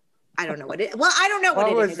don't. I don't know what it is. Well, I don't know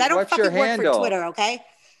what it is. I don't fucking work for Twitter, okay?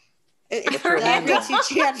 It's the Ritu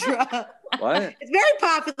Chandra. What? It's very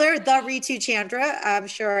popular, the Ritu Chandra. I'm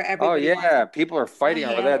sure everybody. Oh yeah, people are fighting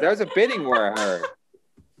over that. There was a bidding war, I heard.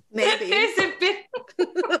 Maybe. There's a bit.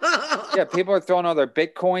 Yeah, people are throwing all their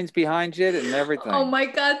bitcoins behind it and everything. Oh my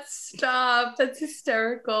God, stop. That's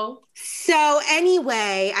hysterical. So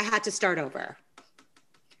anyway, I had to start over.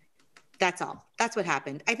 That's all. That's what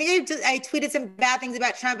happened. I think I tweeted some bad things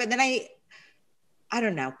about Trump, and then I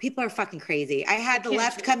don't know. People are fucking crazy. I had the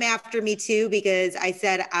left come after me too, because I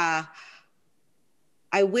said, I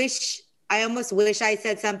almost wish I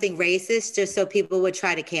said something racist just so people would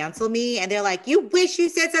try to cancel me. And they're like, you wish you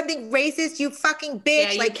said something racist, you fucking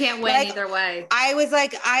bitch. Yeah, you can't win either way. I was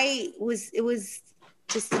like, it was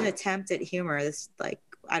just an attempt at humor. This, like,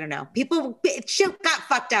 I don't know. Shit got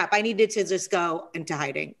fucked up. I needed to just go into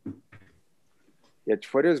hiding. Yeah,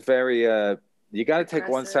 Twitter's very, you got to take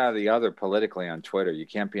one side or the other politically on Twitter. You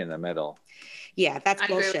can't be in the middle. Yeah, that's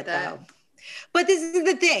bullshit though. But this is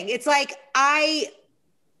the thing. It's like, I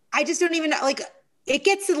just don't even know, like, it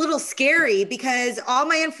gets a little scary because all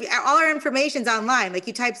our information's online. Like,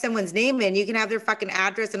 you type someone's name in, you can have their fucking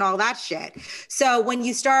address and all that shit. So when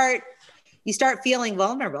you start feeling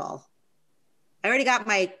vulnerable. I already got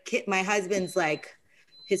my husband's, like,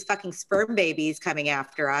 his fucking sperm babies coming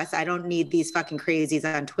after us. I don't need these fucking crazies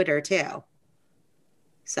on Twitter too.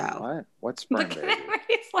 So what? What's sperm baby?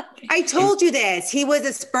 I told you this. He was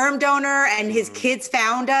a sperm donor, and his kids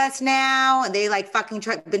found us now, and they like fucking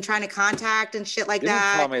been trying to contact and shit like that. You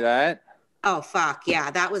didn't tell me that. Oh fuck yeah,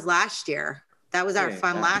 that was last year. That was our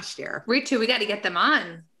fun last year. Ritu, we got to get them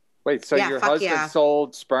on. Wait, so your husband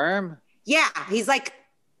sold sperm? Yeah, he's like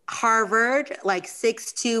Harvard, like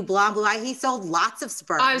 6'2", blonde, blue eye. He sold lots of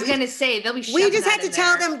sperm. I was gonna say they'll be. We just had to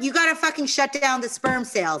tell them, you gotta fucking shut down the sperm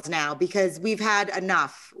sales now because we've had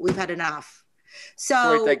enough. We've had enough.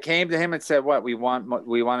 So wait, they came to him and said, "What we want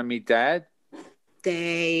to meet Dad."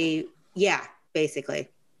 Basically.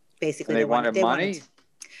 And they wanted money.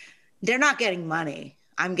 They're not getting money.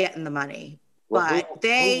 I'm getting the money. Well, but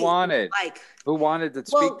who wanted to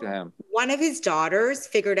speak to him? One of his daughters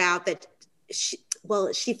figured out that she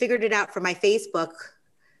figured it out from my Facebook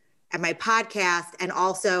and my podcast and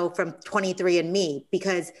also from 23andMe,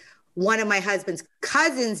 because one of my husband's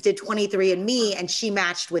cousins did 23andMe and she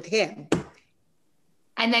matched with him.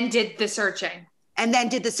 And then did the searching.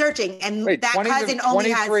 And wait, that cousin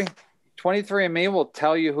only has... 23andMe will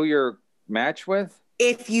tell you who you're matched with?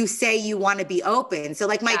 If you say you want to be open. So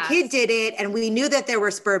like my kid did it and we knew that there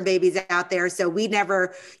were sperm babies out there. So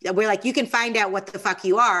we're like, you can find out what the fuck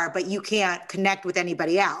you are, but you can't connect with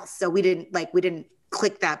anybody else. So we didn't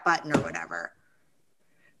click that button or whatever.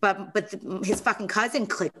 But his fucking cousin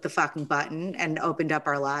clicked the fucking button and opened up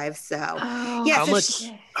our lives. So yeah.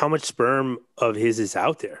 How much sperm of his is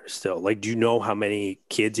out there still? Like, do you know how many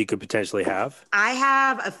kids he could potentially have? I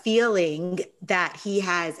have a feeling that he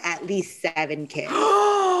has at least 7 kids.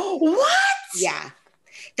 What? Yeah.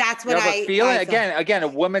 That's what I feel. Again, a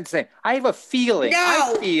woman saying, "I have a feeling." No,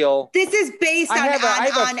 I feel this is based on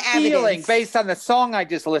evidence. Feeling based on the song I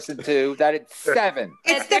just listened to that it's 7.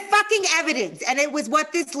 It's the fucking evidence, and it was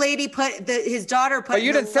what this lady his daughter put. But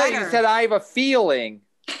you didn't say. You said, "I have a feeling."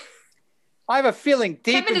 I have a feeling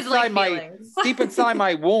deep inside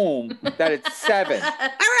my womb that it's 7. All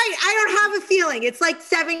right, I don't have a feeling. It's like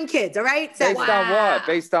 7 kids. All right. Based on what?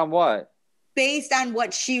 Based on what? Based on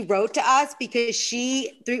what she wrote to us, because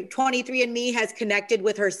she, through 23andMe, has connected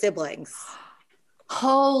with her siblings.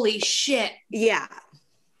 Holy shit. Yeah.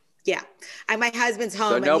 Yeah. And my husband's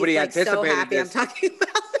home. So nobody and he's so happy this. I'm talking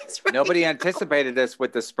about this right Nobody anticipated this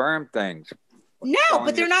with the sperm things. No,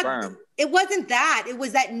 but they're not. Sperm. It wasn't that. It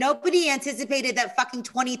was that nobody anticipated that fucking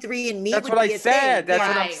 23andMe. That's would what be I said. Thing.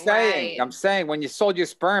 That's what I'm saying. Right. I'm saying when you sold your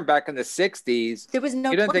sperm back in the 60s, there was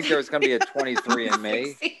no. You didn't think there was going to be a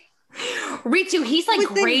 23andMe. Ritu, he's like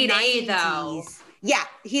grade A though. Yeah,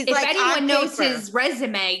 he's if like. If anyone knows his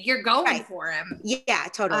resume, you're going for him. Yeah,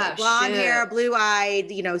 totally. Blonde hair, blue eyed.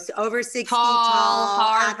 Over 60, tall,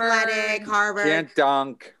 Harvard. Athletic, Harvard. Can't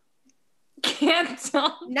dunk.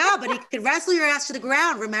 No, but he could wrestle your ass to the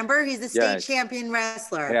ground. Remember, he's a state champion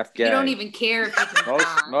wrestler. Half gay. You don't even care if he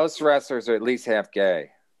can most wrestlers are at least half gay.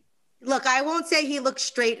 Look, I won't say he looks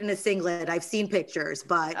straight in a singlet. I've seen pictures,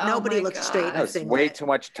 but nobody looks straight in a singlet. Way too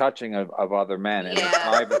much touching of other men in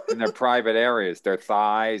their private areas, their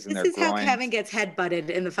thighs and their groins. This is how Kevin gets head-butted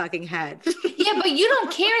in the fucking head. Yeah, but you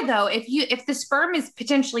don't care though. If the sperm is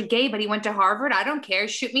potentially gay, but he went to Harvard, I don't care.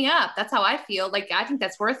 Shoot me up. That's how I feel. Like, I think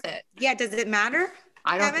that's worth it. Yeah, does it matter?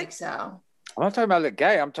 I don't think so. I'm not talking about the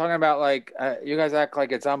gay. I'm talking about like you guys act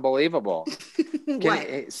like it's unbelievable.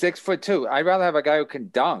 6'2". I'd rather have a guy who can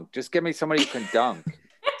dunk. Just give me somebody who can dunk.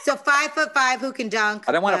 So 5'5", who can dunk.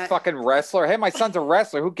 I don't want a fucking wrestler. Hey, my son's a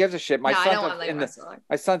wrestler. Who gives a shit? My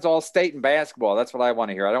son's all state in basketball. That's what I want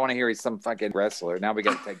to hear. I don't want to hear he's some fucking wrestler. Now we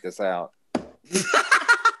got to take this out.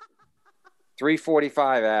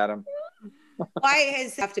 3:45, Adam. Why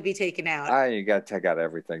does it have to be taken out? You got to take out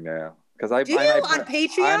everything now. Because on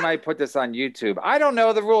Patreon? I might put this on YouTube. I don't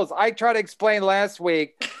know the rules. I tried to explain last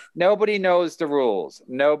week. Nobody knows the rules.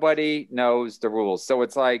 Nobody knows the rules. So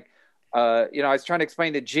it's like, I was trying to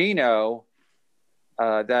explain to Gino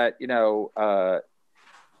that,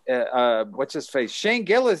 what's his face? Shane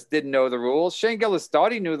Gillis didn't know the rules. Shane Gillis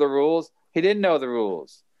thought he knew the rules. He didn't know the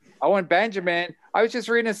rules. Owen Benjamin, I was just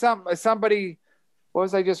reading somebody. What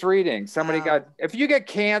was I just reading? If you get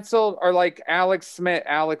canceled, or like Alex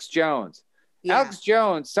Jones. Yeah. Alex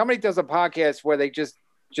Jones, somebody does a podcast where they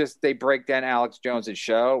they break down Alex Jones's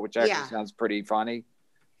show, which actually sounds pretty funny.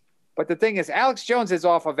 But the thing is, Alex Jones is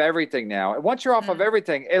off of everything now. And once you're off of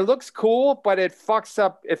everything, it looks cool, but it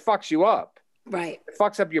fucks you up. Right. It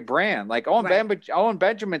fucks up your brand. Like Owen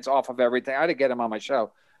Benjamin's off of everything. I had to get him on my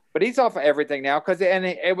show. But he's off of everything now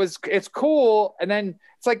it's cool, and then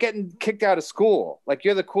it's like getting kicked out of school. Like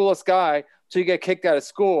you're the coolest guy, so you get kicked out of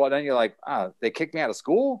school, and then you're like, they kicked me out of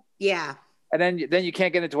school? Yeah. And then you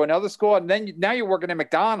can't get into another school, and then now you're working at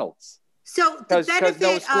McDonald's. So the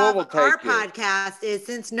benefit of our podcast is,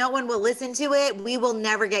 since no one will listen to it, we will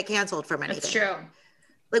never get canceled from anything. That's true.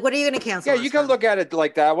 Like, what are you going to cancel? Yeah, you can look at it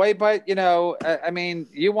like that way, but I mean,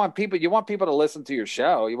 you want people to listen to your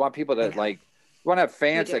show. You want people to you want to have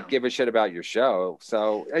fans that give a shit about your show.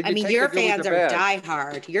 So I mean, your fans are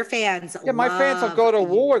diehard. Your fans, my fans will go to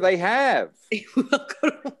war. They have. They will go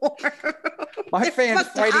to war. My fans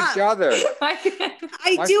fight each other.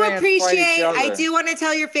 I do want to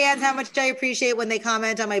tell your fans how much I appreciate when they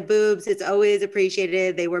comment on my boobs. It's always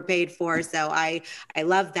appreciated. They were paid for, so I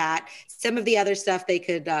love that. Some of the other stuff they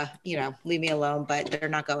could, leave me alone, but they're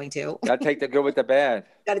not going to. Got to take the good with the bad.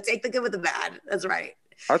 Got to take the good with the bad. That's right.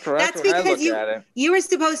 That's because you were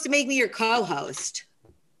supposed to make me your co-host.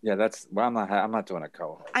 Yeah, I'm not doing a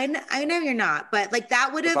co-host. I know you're not, but like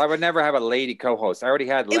that would have. I would never have a lady co-host. I already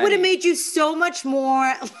had. Lenny. It would have made you so much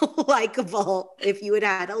more likable if you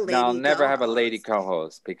had a lady. No, I'll never have a lady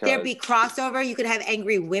co-host because there'd be crossover. You could have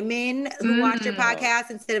angry women who watch your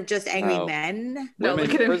podcast instead of just angry men. No,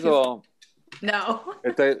 women, first of all. No.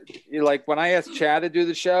 When I ask Chad to do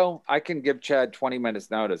the show, I can give Chad 20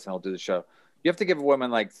 minutes notice and he'll do the show. You have to give a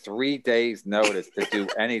woman like 3 days notice to do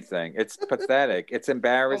anything. It's pathetic. It's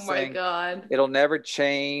embarrassing. Oh my God. It'll never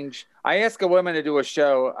change. I ask a woman to do a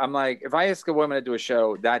show. I'm like, if I ask a woman to do a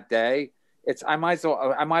show that day, I might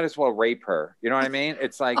as well rape her. You know what I mean?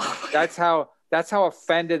 It's like, that's how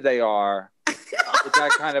offended they are with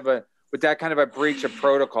that kind of a breach of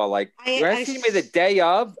protocol. Like, you're asking me the day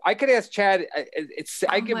of? I could ask Chad.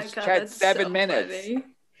 I give Chad 7 minutes. Funny.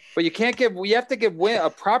 But you have to give a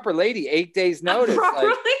proper lady 8 days notice.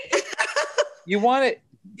 Like, you want it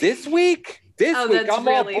this week? This week, I'm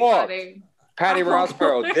really all booked. Funny. Patty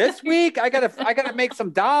Rossborough, this week I gotta make some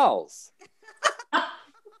dolls.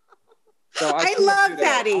 So I love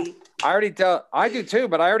Patty. I do too,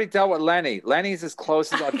 but I already dealt with Lenny. Lenny's as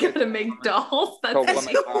close as I'll get to make dolls. That's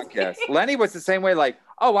podcast. Lenny was the same way. Like,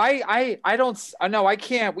 I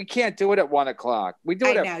can't. We can't do it at 1 o'clock. We do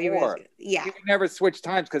it at 4. Yeah, we never switch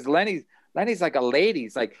times because Lenny's like a lady.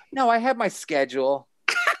 He's like, no, I have my schedule.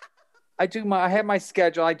 I have my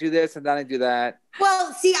schedule. I do this and then I do that.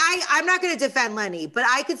 Well, see, I'm not going to defend Lenny, but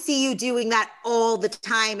I could see you doing that all the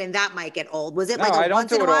time, and that might get old. Was it like I don't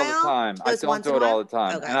do it all the time. I don't do it all the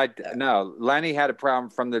time. Okay. And Lenny had a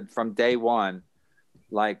problem from day one.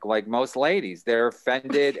 Like most ladies, they're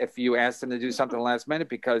offended if you ask them to do something last minute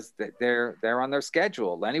because they're on their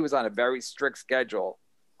schedule. Lenny was on a very strict schedule.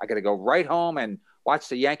 I got to go right home and watch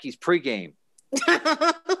the Yankees pregame.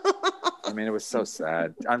 I mean, it was so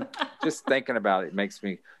sad. I'm just thinking about it. It makes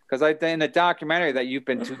me, because in the documentary that you've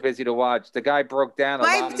been too busy to watch, the guy broke down. Do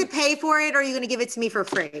I have to pay for it, or are you going to give it to me for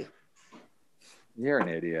free? You're an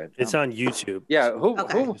idiot. It's on YouTube. Yeah. Who's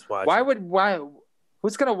going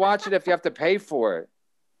to watch it if you have to pay for it?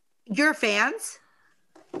 Your fans.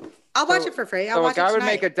 I'll watch it for free. I'll watch it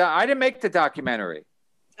tonight. I didn't make the documentary.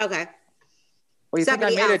 Okay. Well, you think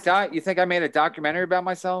I made a documentary about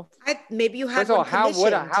myself? Maybe you have. First of all, how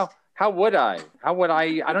would I?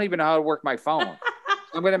 I don't even know how to work my phone.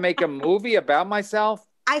 I'm going to make a movie about myself.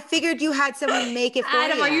 I figured you had someone make it for you.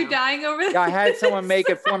 Adam, are you dying over there? Yeah, I had someone make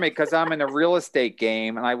it for me because I'm in a real estate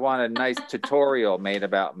game and I want a nice tutorial made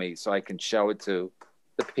about me so I can show it to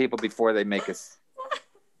the people before they make us.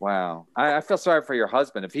 Wow. I feel sorry for your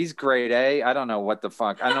husband. If he's grade A, I don't know what the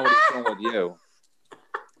fuck. I don't know what he's doing with you.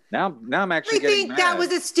 Now I'm actually I think that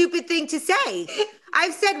was a stupid thing to say.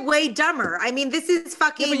 I've said way dumber. I mean, this is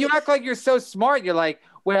fucking. Yeah, but you act like you're so smart. You're like,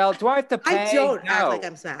 well, do I have to pay? I don't act like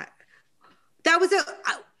I'm smart. That was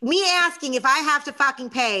me asking if I have to fucking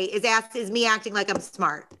pay is me acting like I'm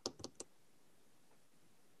smart.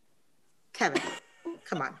 Kevin,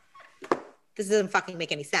 come on. This doesn't fucking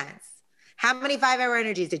make any sense. How many 5-hour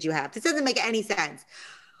energies did you have? This doesn't make any sense.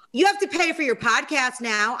 You have to pay for your podcast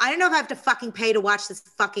now. I don't know if I have to fucking pay to watch this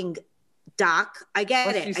fucking doc. I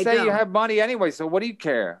get it. You say you have money anyway, so what do you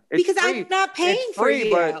care? It's because free. I'm not paying for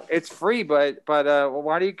you. But it's free, but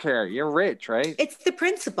why do you care? You're rich, right? It's the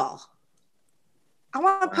principle. I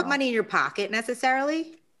want to put money in your pocket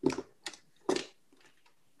necessarily. Wow.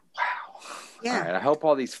 Yeah. All right, I hope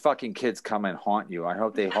all these fucking kids come and haunt you. I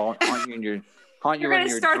hope they haunt you in your You're going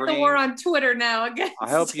to start dream. the war on Twitter now again. I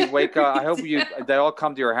hope you wake up. I hope they all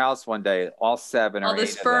come to your house one day, all 7 or 8 all the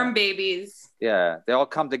sperm babies. Yeah, they all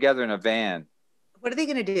come together in a van. What are they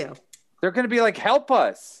going to do? They're going to be like, help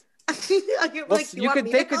us. They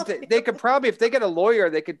could probably, if they get a lawyer,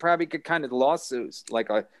 they could probably get kind of lawsuits, like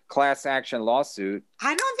a class action lawsuit.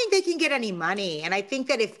 I don't think they can get any money. And I think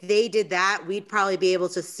that if they did that, we'd probably be able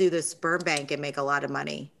to sue the sperm bank and make a lot of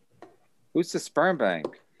money. Who's the sperm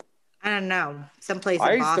bank? I don't know. Someplace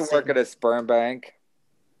in Boston. I used to work at a sperm bank.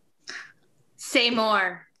 Say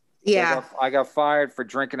more. Yeah. I got fired for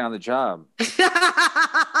drinking on the job. Is that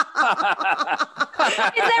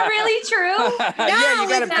really true? Yeah, you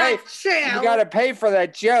got to pay. True. You got to pay for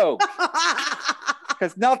that joke.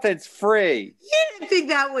 Because nothing's free. You didn't think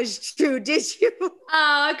that was true, did you? Oh,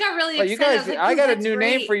 I got really upset. You guys, I got a new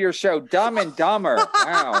name for your show, Dumb and Dumber.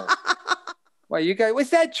 Wow. Well, you guys,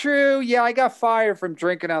 was that true? Yeah, I got fired from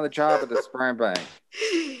drinking on the job at the sperm bank.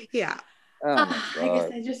 Yeah. Oh my God. I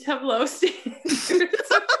guess I just have low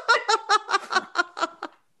standards.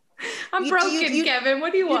 I'm broken, Kevin.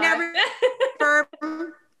 What do you want?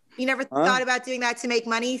 You never thought about doing that to make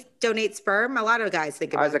money? Donate sperm? A lot of guys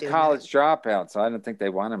think about doing that. I was a college dropout, so I don't think they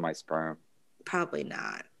wanted my sperm. Probably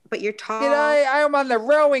not. But you're tall. I'm on the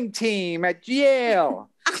rowing team at Yale.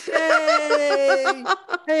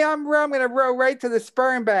 Hey, I'm going to row right to the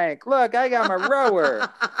sperm bank. Look, I got my rower.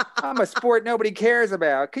 I'm a sport nobody cares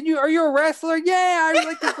about. Are you a wrestler? Yeah, I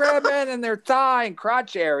like to grab men in their thigh and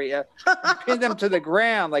crotch area and pin them to the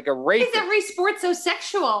ground like a rapist. Why is every sport so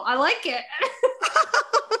sexual? I like it.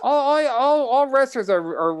 all wrestlers are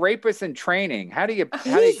rapists in training. How do you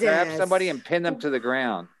grab somebody and pin them to the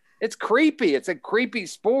ground? It's creepy. It's a creepy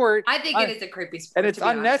sport. I think it is a creepy sport. And it's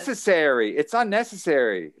unnecessary. Honest. It's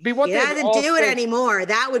unnecessary. He doesn't do it anymore.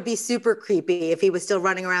 That would be super creepy if he was still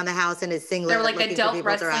running around the house in his singlet. They're like adult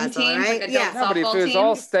wrestling team, right? Yeah. No, but if it was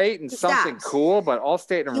All-State and something cool, but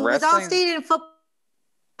All-State and wrestling. It was All-State in football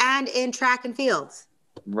and in track and fields.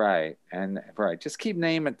 Right. Just keep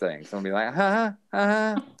naming things. I'll be like,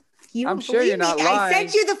 I'm sure you're not lying. I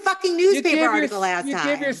sent you the fucking newspaper article last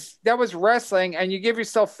time. That was wrestling, and you give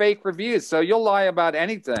yourself fake reviews, so you'll lie about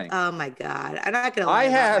anything. Oh my God. I'm not going to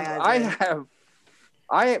lie.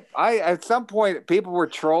 I at some point, people were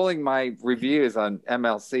trolling my reviews on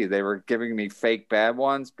MLC. They were giving me fake bad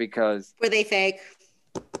ones because. Were they fake?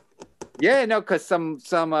 Yeah, no, because you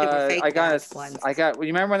remember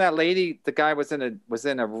when that lady, the guy was in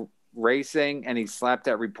a racing and he slapped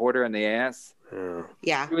that reporter in the ass?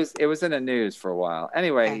 Yeah. It was in the news for a while.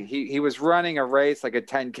 Anyway, okay. he was running a race, like a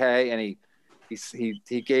 10K, and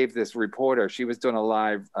he gave this reporter, she was doing a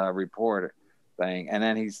live reporter thing, and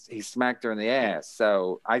then he smacked her in the ass.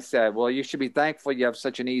 So I said, well, you should be thankful you have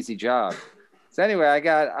such an easy job. So anyway, I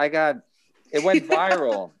got it went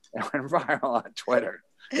viral. It went viral on Twitter.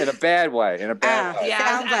 In a bad way. Yeah,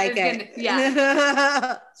 sounds like it.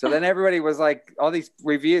 Yeah. So then everybody was like, all these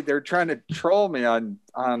reviews, they're trying to troll me on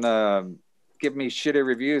give me shitty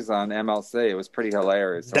reviews on MLC. It was pretty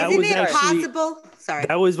hilarious. Isn't it possible? Sorry.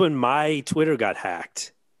 That was when my Twitter got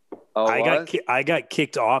hacked. Oh, I got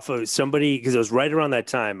kicked off of somebody because it was right around that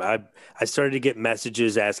time. I started to get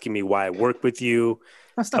messages asking me why I work with you,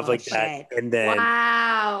 stuff like that. And then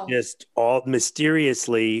just all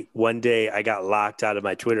mysteriously one day I got locked out of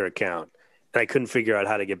my Twitter account and I couldn't figure out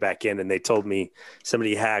how to get back in. And they told me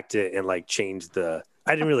somebody hacked it and like changed I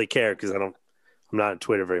didn't really care because I'm not on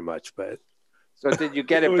Twitter very much, but. So did you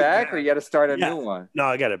get it back, or you got to start a new one? No,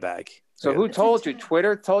 I got it back. So who told you?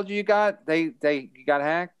 Twitter told you you got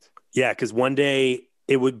hacked? Yeah, because one day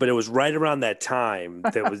it was right around that time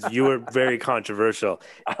you were very controversial.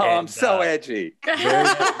 Oh, I'm so edgy.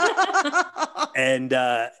 And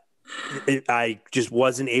I just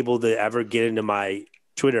wasn't able to ever get into my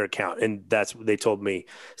Twitter account, and that's what they told me.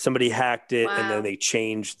 Somebody hacked it, and then they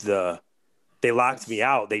changed the they locked me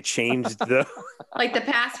out. They changed the like the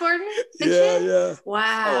password. Yeah.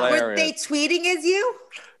 Wow. Were they tweeting as you?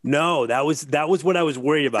 No, that was what I was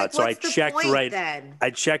worried about. Like, so I checked I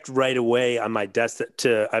checked right away on my desktop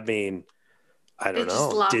I don't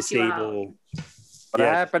know, disable. What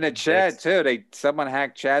happened to Chad too? Someone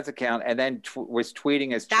hacked Chad's account and then was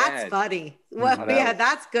tweeting as Chad. That's funny. Well, yeah,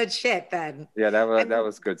 that's good shit then. Yeah, that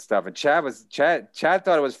was good stuff. And Chad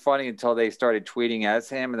thought it was funny until they started tweeting as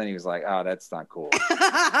him, and then he was like, "Oh, that's not cool."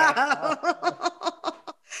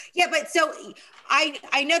 Yeah, but so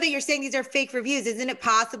I know that you're saying these are fake reviews. Isn't it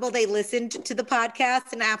possible they listened to the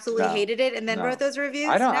podcast and absolutely hated it and then wrote those reviews?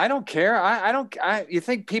 I don't care. You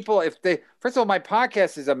think people, first of all, my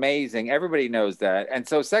podcast is amazing. Everybody knows that. And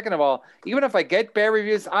so second of all, even if I get bad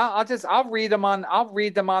reviews, I'll read them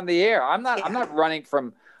on the air. I'm not running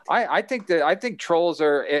from, I think trolls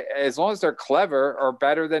are, as long as they're clever, are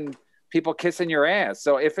better than people kissing your ass.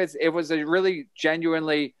 So if it was a really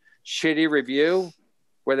genuinely shitty review,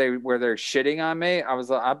 where they're shitting on me, I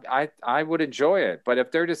was like, I would enjoy it. But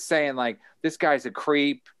if they're just saying like, this guy's a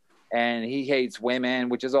creep and he hates women,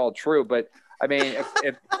 which is all true, but I mean,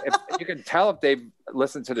 if you can tell if they've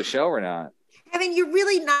listened to the show or not. I mean, you're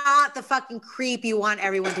really not the fucking creep you want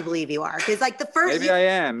everyone to believe you are. Because like the first, maybe I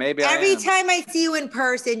am. Every time I see you in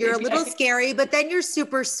person, you're a little scary, but then you're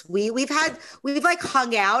super sweet. We've like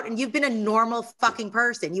hung out, and you've been a normal fucking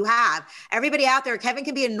person. You have. Everybody out there, Kevin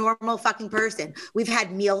can be a normal fucking person. We've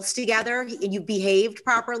had meals together, and you've behaved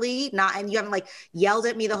properly. And you haven't like yelled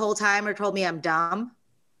at me the whole time or told me I'm dumb.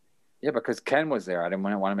 Yeah, because Ken was there. I didn't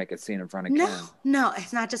want to make a scene in front of Ken. No,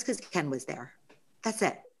 it's not just because Ken was there. That's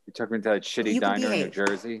it. You took me to that shitty diner in New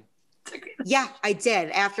Jersey? Yeah, I did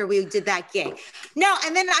after we did that gig. No,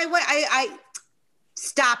 and then I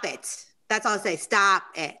stop it. That's all I'll say. Stop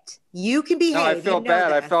it. You can behave. No, I felt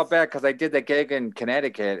bad. I felt bad because I did the gig in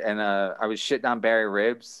Connecticut and I was shitting on Barry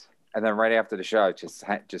Ribs. And then right after the show, I was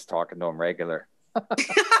just talking to him regular.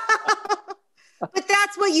 But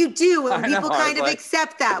that's what you do when people kind of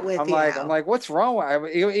accept that with you. I'm like, what's wrong?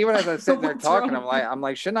 Even as I'm sitting there talking, I'm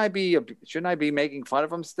like, shouldn't I be making fun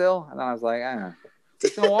of him still? And then I was like,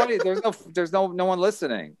 there's no audience. There's no one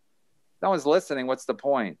listening. No one's listening. What's the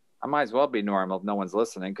point? I might as well be normal if no one's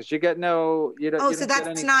listening because you get no. You don't. Oh, so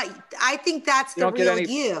that's not. I think that's the real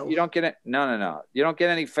you. You don't get it. No. You don't get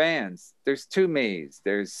any fans. There's two me's.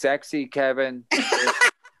 There's sexy Kevin.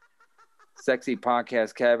 Sexy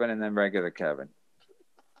podcast Kevin and then regular Kevin.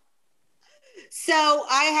 So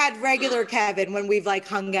I had regular Kevin when we've like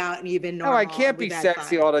hung out and you've been normal. No, I can't be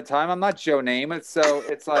sexy all the time. I'm not Joe Namath, so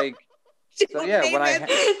it's like, so yeah. When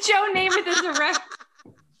Joe Namath is a rep.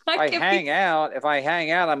 If I hang out, if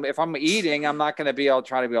I'm eating, I'm not going to be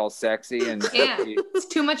trying to be all sexy and. Yeah, it's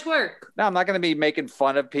too much work. No, I'm not going to be making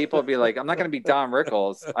fun of people. Be like, I'm not going to be Don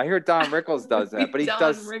Rickles. I hear Don Rickles does that, but he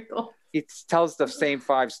He tells the same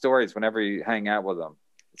 5 stories whenever you hang out with him.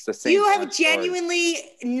 It's the same. You have genuinely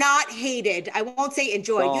not hated. I won't say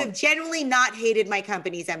enjoyed. You have genuinely not hated my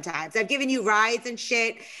company sometimes. I've given you rides and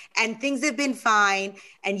shit, and things have been fine,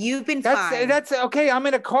 and you've been fine. That's okay. I'm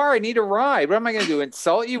in a car. I need a ride. What am I going to do?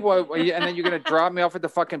 Insult you? And then you're going to drop me off at the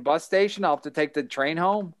fucking bus station? I'll have to take the train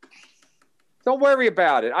home? Don't worry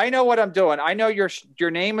about it. I know what I'm doing. I know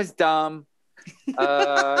your name is dumb.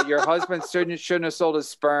 Your husband shouldn't have sold his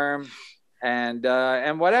sperm. And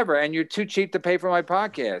whatever, and you're too cheap to pay for my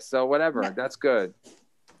podcast, so whatever. No. That's good.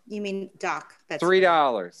 You mean Doc? That's $3.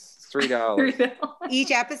 $3 each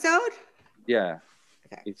episode. Yeah,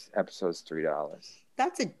 okay. Each episode's $3.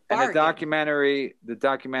 That's a bargain. And the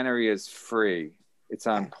documentary is free. It's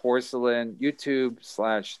on Porcelain YouTube.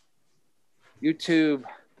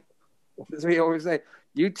 What does we always say?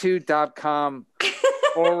 YouTube.com. /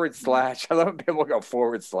 I love when people go /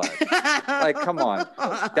 like, come on.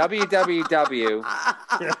 www.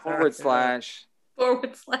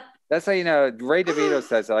 / That's how you know. Ray DeVito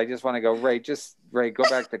says that. I just want to go, Ray, go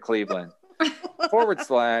back to Cleveland.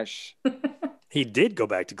 / He did go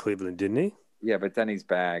back to Cleveland, didn't he? Yeah, but then he's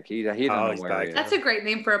back. He don't know where he is. That's a great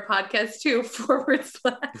name for a podcast, too. /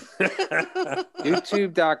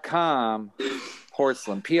 YouTube.com.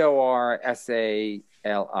 Porcelain. PORSALIN.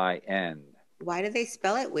 Why do they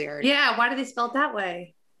spell it weird? Yeah, why do they spell it that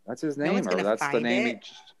way? That's his name, or that's the name.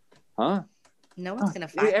 Huh? No one's gonna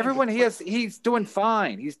find everyone. He's doing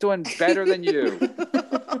fine. He's doing better than you.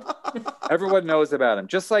 Everyone knows about him,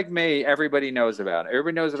 just like me. Everybody knows about him.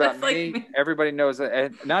 Everybody knows about me. Everybody knows.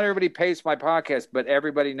 And not everybody pays my podcast, but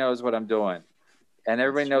everybody knows what I'm doing, and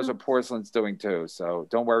everybody knows what Porcelain's doing too. So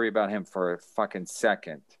don't worry about him for a fucking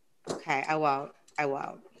second. Okay, I won't.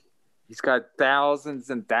 He's got thousands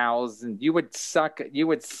and thousands. You would suck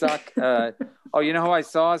Oh, you know who I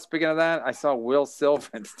saw? Speaking of that, I saw Will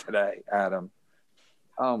Sylvans today, Adam.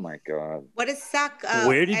 Oh my God! What does suck?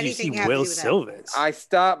 Where did you see Will Sylvans? I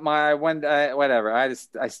stopped my whatever.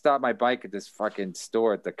 I stopped my bike at this fucking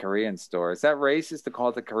store, at the Korean store. Is that racist to call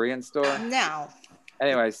it the Korean store? No.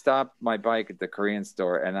 Anyway, I stopped my bike at the Korean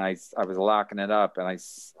store, and I was locking it up, and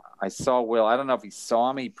I saw Will. I don't know if he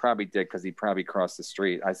saw me. He probably did, because he probably crossed the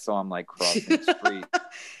street. I saw him like crossing the street.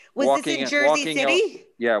 Was this in Jersey City?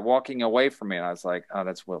 Yeah, walking away from me, and I was like, "Oh,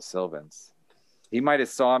 that's Will Sylvans." He might have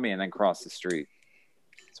saw me and then crossed the street,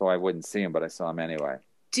 so I wouldn't see him, but I saw him anyway.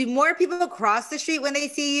 Do more people cross the street when they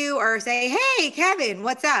see you, or say, "Hey, Kevin,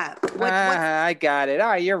 what's up?" I got it.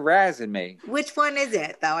 Oh, you're razzing me. Which one is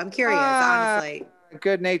it, though? I'm curious, honestly.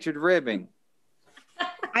 Good-natured ribbing.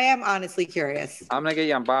 I am honestly curious. I'm gonna get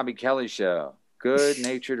you on Bobby Kelly's show.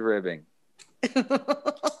 Good-natured ribbing.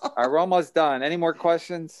 All right, we're almost done. Any more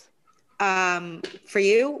questions? For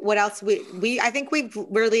you, what else? I think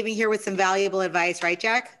we're leaving here with some valuable advice, right,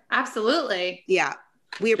 Jack? Absolutely. Yeah,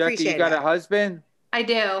 we appreciate it. Jackie, you got a husband? I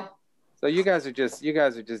do. So you guys are just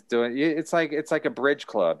doing. It's like a bridge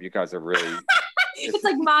club. You guys are really. It's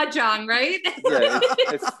like mahjong, right?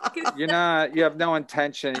 Yeah, you have no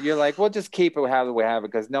intention. You're like, we'll just keep it how we have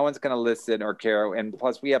it, because no one's going to listen or care. And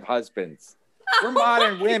plus, we have husbands. We're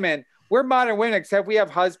modern women. We're modern women, except we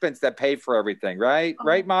have husbands that pay for everything, right?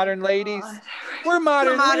 Right, modern ladies? God. We're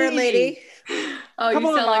modern lady. Oh, Come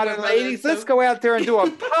on, modern ladies. Let's go out there and do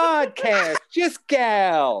a podcast. Just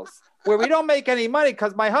gals. Where we don't make any money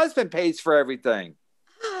because my husband pays for everything.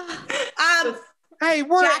 Hey,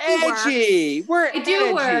 we're edgy. I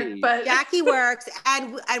do work, but Jackie works,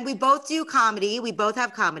 and we both do comedy. We both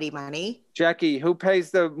have comedy money. Jackie, who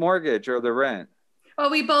pays the mortgage or the rent?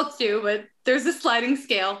 Well, we both do, but there's a sliding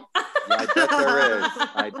scale. Yeah, I bet there is.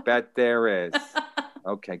 I bet there is.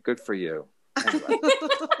 Okay, good for you. Anyway,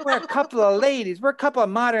 we're a couple of ladies. We're a couple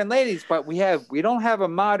of modern ladies, but we don't have a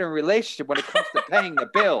modern relationship when it comes to paying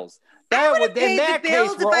the bills. That would, in that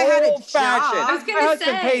case, we're old-fashioned. My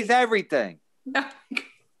husband pays everything.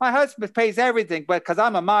 My husband pays everything, but because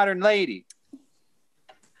I'm a modern lady.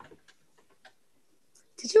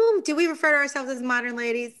 Did we refer to ourselves as modern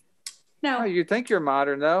ladies? No. Oh, you think you're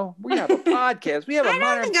modern, though? We have a podcast. We have a modern podcast.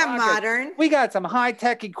 I don't think I'm modern. We got some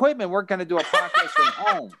high-tech equipment. We're going to do a podcast from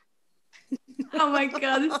home. Oh, my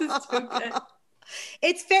God. This is so good.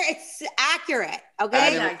 It's fair. It's accurate.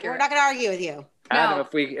 Okay? We're not going to argue with you. Adam,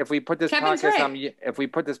 if we put this podcast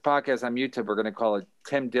on YouTube, we're going to call it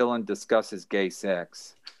Tim Dillon Discusses Gay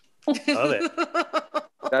Sex. Love it.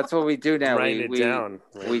 That's what we do now. Write it down.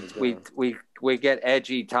 We get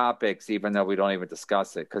edgy topics, even though we don't even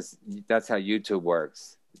discuss it, because that's how YouTube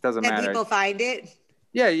works. It doesn't matter. People find it.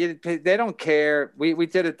 Yeah, they don't care. We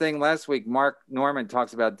did a thing last week. Mark Norman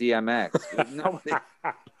talks about DMX. Nobody.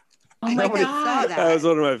 Oh my God! That was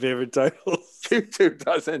one of my favorite titles. YouTube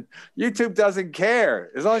doesn't care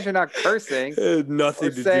as long as you're not cursing. It had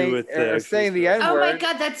nothing to do with saying the N-word. Oh my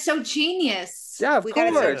God, that's so genius. Yeah, of course.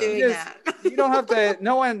 Start doing that. You don't have to.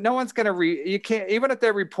 No one's gonna you can't, even if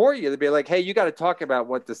they report you, they'll be like, "Hey, you got to talk about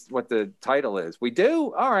what the title is." We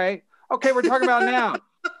do. All right. Okay, we're talking about it now.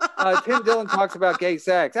 Tim Dillon talks about gay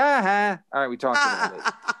sex. All right, we talked about it.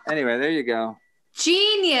 Anyway, there you go.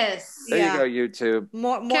 Genius. There you go,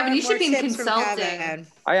 YouTube. Kevin, you should be consulting.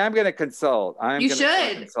 I am going to consult. You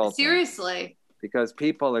should. Seriously. Because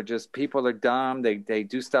people are dumb. They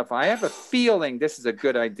do stuff. I have a feeling this is a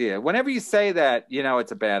good idea. Whenever you say that,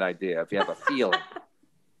 it's a bad idea if you have a feeling.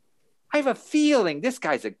 I have a feeling this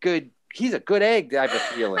guy's he's a good egg. I have a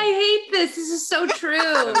feeling. I hate this. This is so true.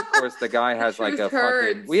 And of course, the guy has like a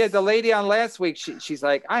fucking. We had the lady on last week. She's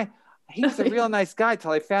like, he was a real nice guy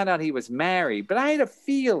till I found out he was married. But I had a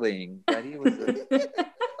feeling that he was.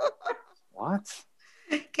 What?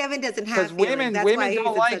 Kevin doesn't have feelings.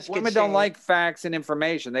 Because women don't like facts and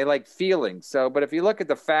information. They like feelings. So, but if you look at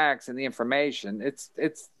the facts and the information, it's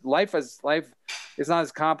life is not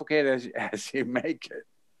as complicated as you make it.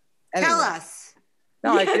 Anyway. Tell us.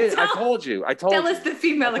 No, I did. I told you. Tell us the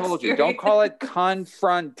female experience. You. Don't call it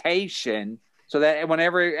confrontation. So that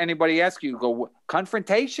whenever anybody asks you, go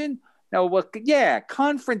confrontation. No, well, yeah,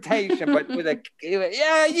 confrontation, but with a there's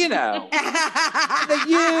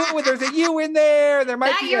a U in there. There might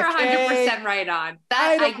that be you're 100% right on.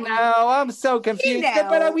 That I don't know. I'm so confused.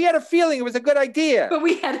 But we had a feeling it was a good idea. But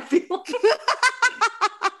we had a feeling.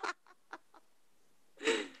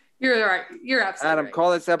 You're right. You're absolutely Adam, right.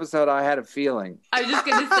 call this episode I Had a Feeling. I was just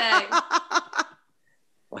going to say.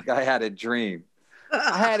 Like I had a dream.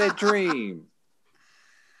 I had a dream.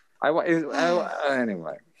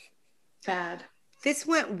 Anyway. Bad. This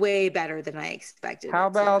went way better than I expected. How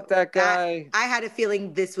about that guy? I had a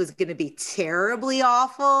feeling this was going to be terribly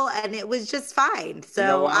awful, and it was just fine. So you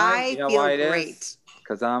know I feel great.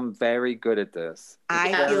 Because I'm very good at this.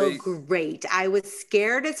 I feel great. I was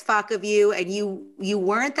scared as fuck of you, and you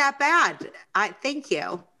weren't that bad. Thank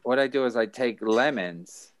you. What I do is I take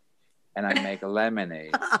lemons and I make a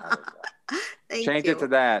lemonade out of them. Change it to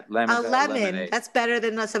that. Lemon. Lemonade. That's better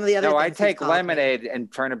than some of the other things. No, I take lemonade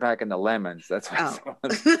and turn it back into lemons. That's what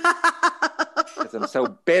I'm so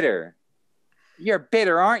bitter. You're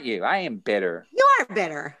bitter, aren't you? I am bitter. You are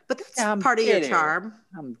bitter, but that's part of your charm.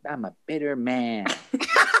 I'm a bitter man.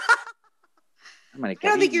 I'm gonna I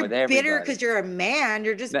don't think you're bitter because you're a man.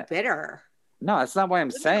 You're just bitter. No, that's not what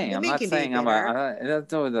I'm saying. I'm not saying it doesn't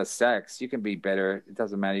do with the sex. You can be bitter. It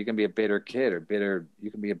doesn't matter. You can be a bitter kid or bitter.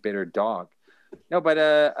 You can be a bitter dog. No, but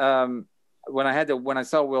when I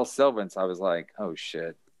saw Will Sylvans, I was like, oh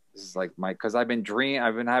shit, this is like because I've been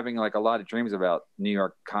having like a lot of dreams about New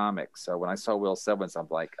York comics. So when I saw Will Sylvans, I'm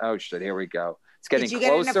like, oh shit, here we go. It's getting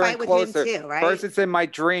closer and closer. Too, right? First, it's in my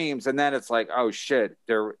dreams, and then it's like, oh shit,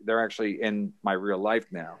 they're actually in my real life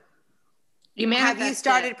now. Have you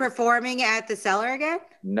started performing at the Cellar again?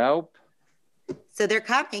 Nope. So they're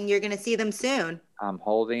coming. You're going to see them soon. I'm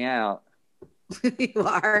holding out. You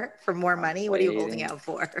are? For more money? What are you holding out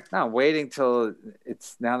for? No, I'm waiting till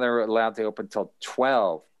now they're allowed to open till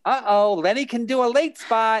 12. Uh-oh, Lenny can do a late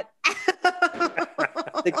spot.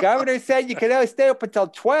 The governor said you can only stay open till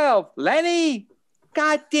 12. Lenny,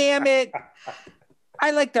 God damn it.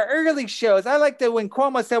 I like the early shows. I like when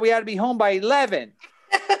Cuomo said we had to be home by 11.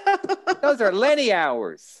 Those are Lenny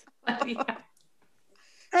hours. Hey,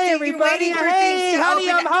 everybody. Hey,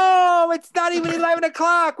 honey, I'm home. It's not even 11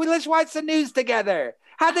 o'clock. Let's watch the news together.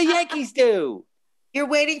 How'd the Yankees do? You're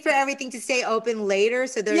waiting for everything to stay open later,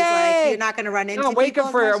 so there's like you're not going to run into I'm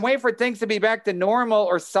waiting for things to be back to normal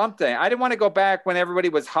or something. I didn't want to go back when everybody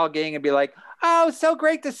was hugging and be like, "Oh, so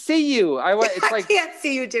great to see you." I can't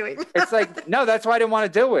see you doing that. It's like, no, that's why I didn't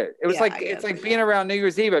want to do it. It was it's like being around New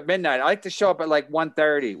Year's Eve at midnight. I like to show up at like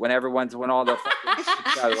 1:30 when all the fucking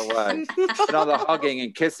shit's out of the way, and all the hugging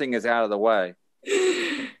and kissing is out of the way.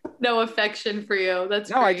 No affection for you.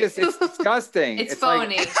 That's great. It's disgusting. It's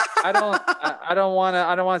phony. Like, I don't want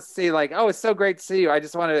to see like, oh, it's so great to see you. I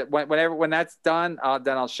just want to when that's done,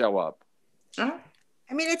 then I'll show up. I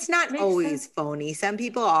mean, it's not always phony. Some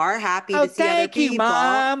people are happy to see other people.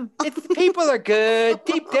 Mom. People are good.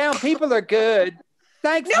 Deep down, people are good.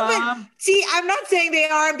 Thanks, Mom. But, see, I'm not saying they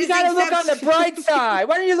are. I'm just saying. You gotta look on the bright side.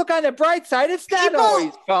 Why don't you look on the bright side? It's not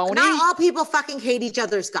always phony. Not all people fucking hate each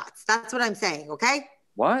other's guts. That's what I'm saying. Okay.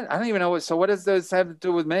 What? I don't even know what. So what does this have to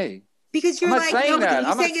do with me? Because you're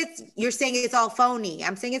you're saying it's all phony.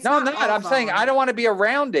 I'm saying it's not. No, I'm not. I'm saying I don't want to be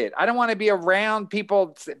around it. I don't want to be around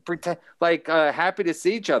people pretend like happy to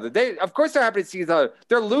see each other. Of course they're happy to see each other.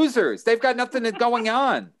 They're losers. They've got nothing going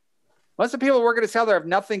on. Most of the people working at Cellar have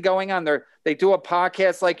nothing going on. They do a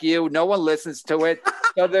podcast like you. No one listens to it.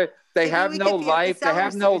 So they have no life. They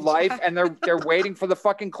have no life, and they're waiting for the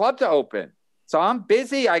fucking club to open. So I'm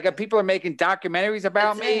busy. I got people are making documentaries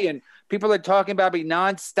about me, and people are talking about me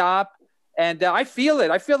nonstop. And I feel it.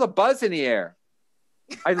 I feel the buzz in the air.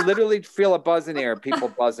 I literally feel a buzz in the air. People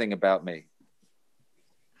buzzing about me.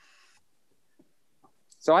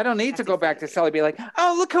 So I don't need to go back to Cellar and be like,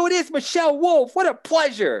 oh, look who it is, Michelle Wolf. What a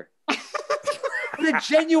pleasure. What a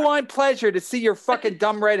genuine pleasure to see your fucking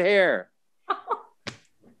dumb red hair.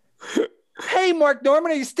 Hey, Mark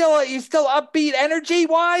Norman, are you still upbeat energy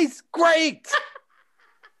wise? Great.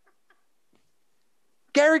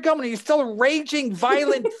 Gary Gulman, are you still a raging,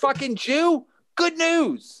 violent fucking Jew? Good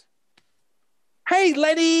news. Hey,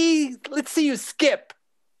 Lenny, let's see you skip.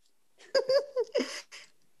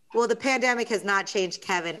 Well, the pandemic has not changed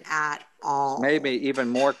Kevin at all. Maybe even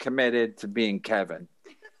more committed to being Kevin.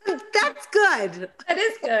 That's good. That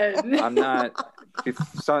is good. I'm not.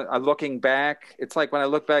 Looking back, it's like when I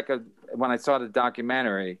look back when I saw the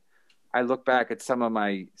documentary, I look back at some of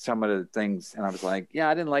the things, and I was like, yeah,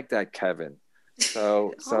 I didn't like that Kevin.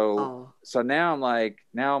 So now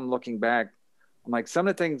I'm looking back. I'm like, some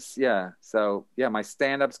of the things, yeah. So yeah, my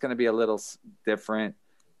stand-up's going to be a little different,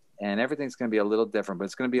 and everything's going to be a little different, but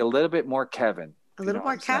it's going to be a little bit more Kevin. A little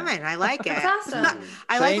more Kevin. I like it. That's awesome.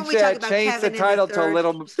 I like when we talk about change Kevin the title to a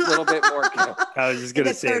little bit more Kevin. I was just going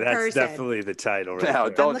to say that's definitely the title. Right no,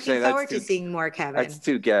 there. don't I'm say looking forward to seeing more Kevin. That's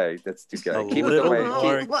too gay. That's too gay. Keep it the way.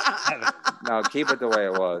 Keep it the way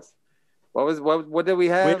it was. What did we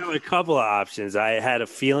have? We have a couple of options. I had a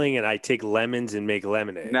feeling, and I take lemons and make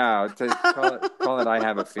lemonade. No, call it. I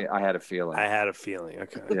had a feeling. I had a feeling.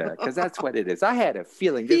 Okay. Yeah, because that's what it is. I had a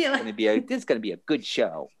feeling this is going to be a good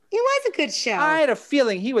show. It was was a good show. I had a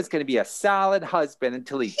feeling he was going to be a solid husband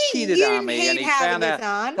until he cheated on me, and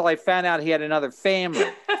until I found out he had another family.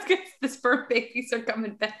 The sperm babies are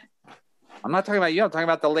coming back. I'm not talking about you. I'm talking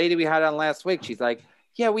about the lady we had on last week. She's like,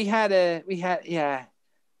 yeah, I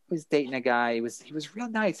was dating a guy. He was real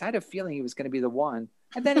nice. I had a feeling he was going to be the one.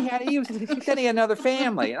 And then he had another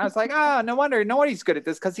family. And I was like, oh, no wonder he's good at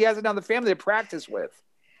this, because he has another family to practice with.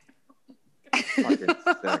 Fucking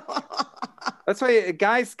sick. That's why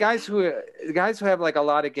guys who have like a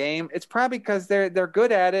lot of game, it's probably because they're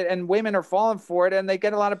good at it, and women are falling for it, and they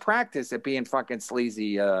get a lot of practice at being fucking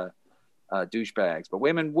sleazy douchebags. But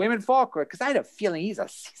women fall for it, because I had a feeling he's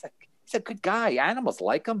a good guy. Animals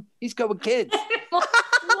like him. He's good with kids.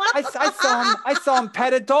 I saw him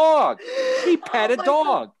pet a dog. He pet a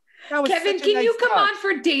dog. Kevin, can you come on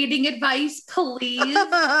for dating advice, please? He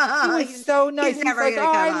was so nice. He's like,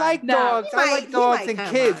 I like dogs. I like dogs and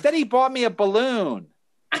kids. Then he bought me a balloon.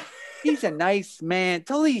 He's a nice man.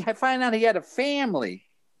 Till I find out he had a family.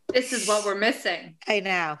 This is what we're missing. I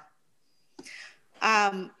know.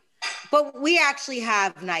 But we actually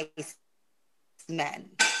have nice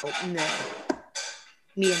men. Oh, no.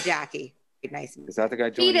 Me and Jackie. Nice. Is that the guy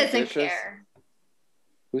doing the dishes? He doesn't care.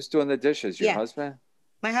 Who's doing the dishes? Your husband?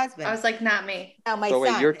 My husband. I was like, not me. No, my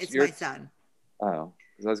son. It's my son. Oh,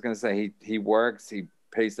 because I was going to say he works, he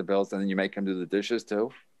pays the bills, and then you make him do the dishes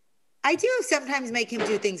too? I do sometimes make him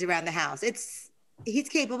do things around the house. He's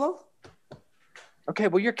capable. Okay,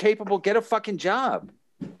 well, you're capable. Get a fucking job.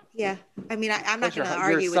 Yeah. I mean, I'm not going to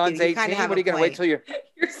argue with you. Your son's 18? What are you going to wait till you're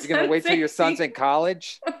going to wait till your son's in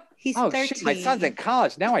college? He's 13. Shit, my son's in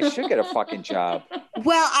college. Now I should get a fucking job.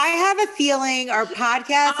 Well, I have a feeling our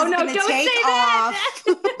podcast is going to take off.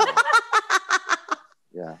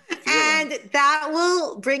 Yeah. And that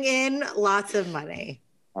will bring in lots of money.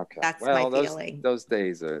 Okay. That's my feeling. Those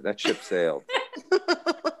days that ship sailed.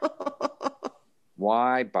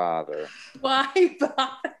 Why bother? Why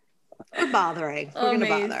bother? We're bothering. We're going to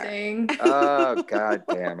bother. Oh, God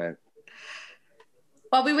damn it.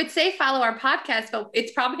 Well, we would say follow our podcast, but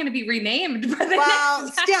it's probably going to be renamed.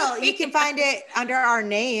 Still, you can find it under our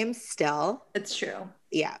name still. It's true.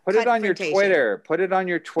 Yeah. Put it on your Twitter. Put it on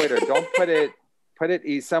your Twitter. Don't put it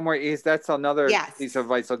somewhere east. That's another piece of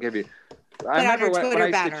advice I'll give you. I remember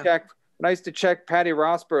when I used to check Patty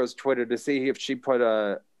Rossborough's Twitter to see if she put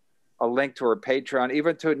a link to her Patreon,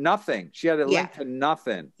 even to nothing. She had a link to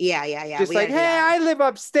nothing. Yeah. Just like, hey, I live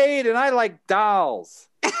upstate and I like dolls.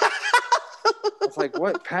 It's like,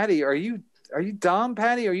 what, Patty? Are you dumb,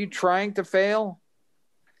 Patty? Are you trying to fail?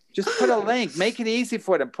 Just put a link. Make it easy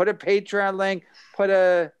for them. Put a Patreon link.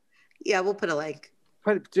 We'll put a link.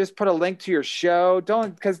 Just put a link to your show.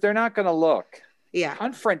 Don't, because they're not going to look. Yeah.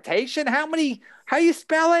 Confrontation? How you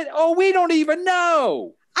spell it? Oh, we don't even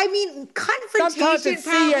know. I mean, confrontation sometimes it's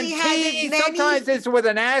probably C&T, has sometimes it's with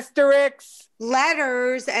an asterisk.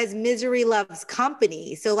 Letters as Misery Loves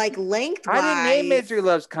Company. So like lengthwise. I didn't name Misery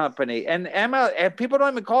Loves Company. And people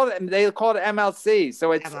don't even call it, they call it MLC.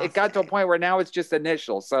 So it got to a point where now it's just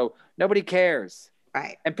initials. So nobody cares.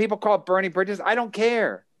 Right. And people call it Bernie Bridges. I don't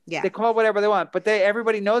care. Yeah. They call it whatever they want. But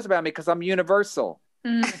everybody knows about me because I'm universal.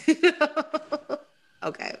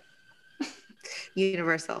 Okay.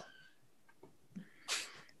 Universal.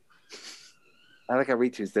 I like a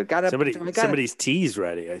retweet. Somebody's tea's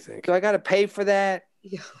ready, I think. Do I got to pay for that?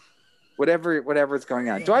 Yeah. Whatever's going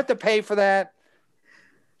on. Yeah. Do I have to pay for that?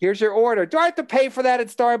 Here's your order. Do I have to pay for that at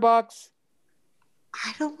Starbucks?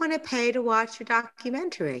 I don't want to pay to watch your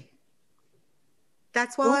documentary.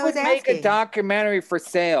 That's what I was asking. Who would make a documentary for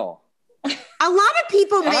sale? A lot of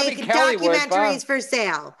people make documentaries for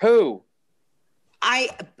sale. Who?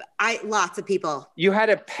 Lots of people. You had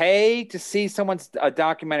to pay to see someone's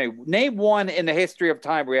documentary. Name one in the history of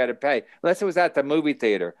time where you had to pay, unless it was at the movie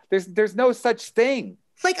theater. There's no such thing.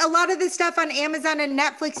 Like a lot of the stuff on Amazon and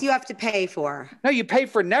Netflix, you have to pay for. No, you pay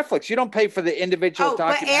for Netflix. You don't pay for the individual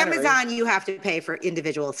documentary. But Amazon, you have to pay for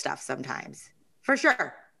individual stuff sometimes, for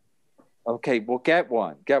sure. Okay, well, get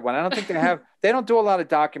one. I don't think they don't do a lot of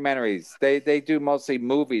documentaries. They do mostly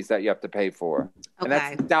movies that you have to pay for. Okay. And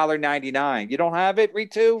that's $1.99. You don't have it,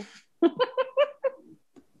 Ritu? You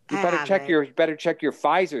better check your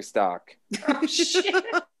Pfizer stock. Oh shit.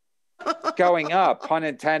 Going up, pun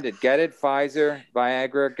intended. Get it? Pfizer,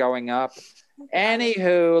 Viagra going up.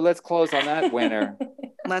 Anywho, let's close on that winner.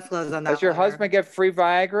 Does your husband get free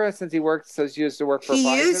Viagra since he used to work for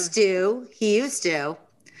Pfizer? He used to.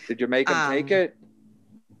 Did you make him take it?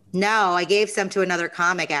 No, I gave some to another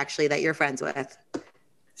comic actually that you're friends with.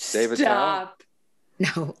 David Stop.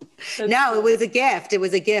 No, it was a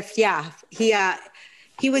gift. Yeah.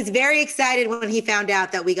 He was very excited when he found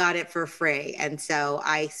out that we got it for free. And so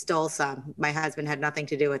I stole some. My husband had nothing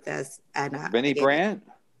to do with this. And Vinnie Brandt?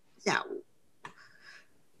 No.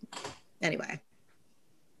 Anyway.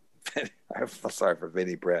 I'm sorry for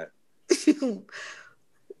Vinnie Brandt.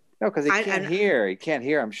 No, because he can't hear. He can't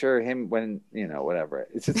hear. I'm sure him when, whatever.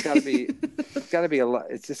 It's just got to be, it's got to be a lot.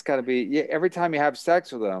 It's just got to be, every time you have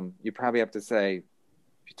sex with him, you probably have to say,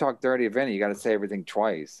 if you talk dirty to Vinny, you got to say everything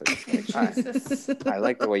twice. Like, I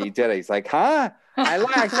like the way you did it. He's like, huh?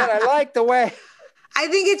 I said, I like the way. I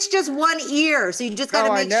think it's just one ear. So you just got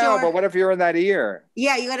to make sure. I know, but what if you're in that ear?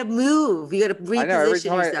 Yeah, you got to move. You got to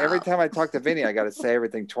reposition yourself. Every time I talk to Vinny, I got to say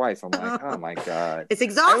everything twice. I'm like, oh my God. It's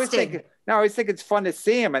exhausting. I always think it's fun to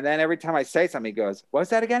see him. And then every time I say something, he goes,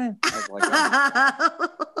 what's that again? I was like, oh.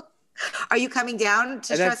 Are you coming down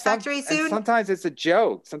to Stress Factory soon? Sometimes it's a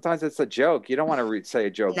joke. You don't want to say a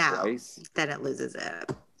joke twice. Then it loses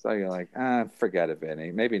it. So you're like, forget it,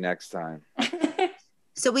 Vinny. Maybe next time.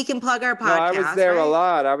 So we can plug our podcast. No, I was there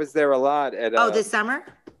a lot. At, this summer?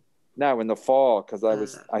 No, in the fall, because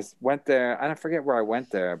I went there. I don't forget where I went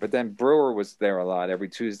there, but then Brewer was there a lot every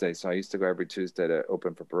Tuesday. So I used to go every Tuesday to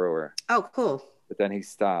open for Brewer. Oh, cool. But then he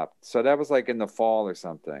stopped. So that was like in the fall or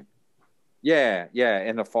something. Yeah,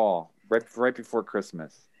 in the fall, right before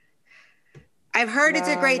Christmas. I've heard it's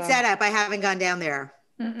a great setup. I haven't gone down there.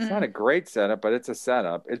 It's not a great setup, but it's a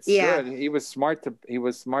setup. It's good. He was smart to.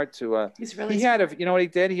 He's really. He had you know what he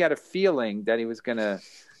did? He had a feeling that he was gonna.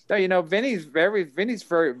 No, Vinny's very,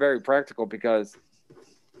 very practical because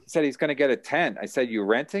he said he's gonna get a tent. I said, "You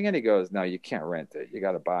renting it?" He goes, "No, you can't rent it. You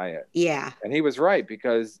got to buy it." Yeah. And he was right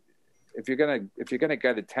because if you're gonna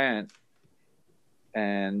get a tent,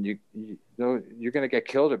 and you're gonna get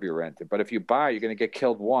killed if you rent it. But if you buy, you're gonna get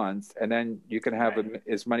killed once, and then you can have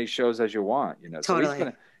as many shows as you want. Totally.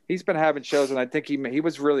 So he's been having shows, and I think he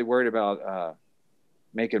was really worried about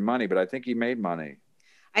making money, but I think he made money.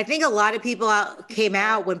 I think a lot of people came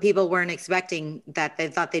out when people weren't expecting that. They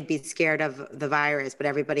thought they'd be scared of the virus, but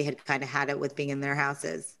everybody had kind of had it with being in their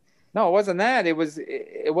houses. No, it wasn't that. It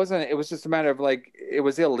wasn't. It was just a matter of like it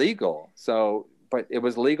was illegal. So. But it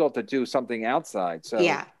was legal to do something outside. So,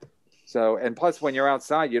 yeah. So, and plus when you're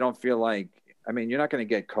outside, you don't feel like, you're not going to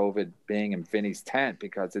get COVID being in Vinny's tent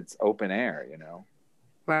because it's open air,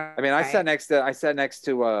 Right. I sat next to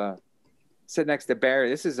Barry.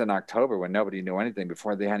 This is in October when nobody knew anything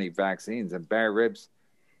before they had any vaccines. And Barry Ribs,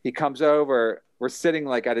 he comes over, we're sitting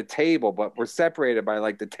like at a table, but we're separated by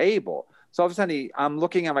like the table. So all of a sudden I'm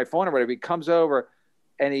looking at my phone or whatever. He comes over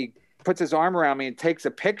and he puts his arm around me and takes a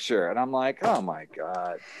picture. And I'm like, oh my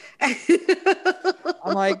God.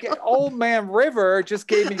 I'm like, old man River just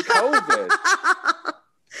gave me COVID.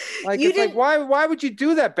 Like, why would you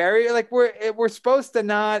do that, Barry? Like we're supposed to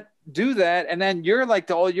not do that. And then you're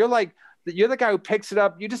the guy who picks it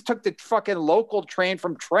up. You just took the fucking local train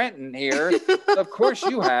from Trenton here. Of course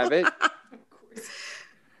you have it.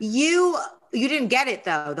 You didn't get it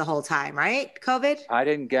though the whole time, right? COVID? I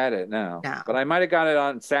didn't get it, no. But I might have got it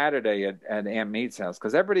on Saturday at Aunt Mead's house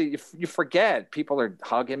because everybody, you forget, people are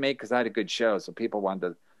hugging me because I had a good show, so people wanted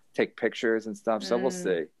to take pictures and stuff. So we'll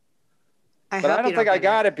see. I don't think I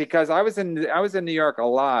got it because I was in New York a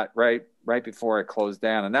lot, right before it closed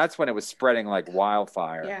down, and that's when it was spreading like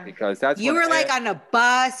wildfire. Yeah. Because you were like on a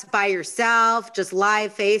bus by yourself, just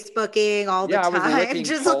live Facebooking all the time. Yeah, I was licking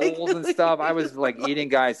just poles and stuff. I was like eating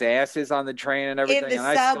guys' asses on the train and everything. In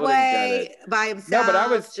the subway by himself. No, but I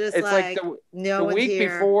was just it's like the week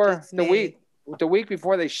before the week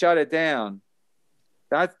before they shut it down.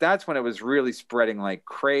 That's when it was really spreading like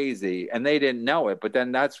crazy, and they didn't know it. But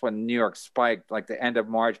then that's when New York spiked, like the end of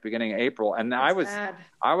March, beginning of April, and I was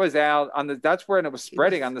out on the. That's when it was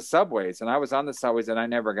spreading on the subways, and I was on the subways, and I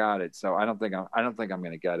never got it. So I don't think I'm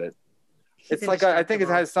going to get it. It's like I think it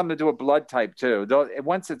has something to do with blood type too.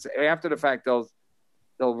 Once it's after the fact, they'll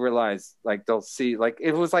realize, like they'll see, like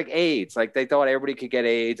it was like AIDS. Like they thought everybody could get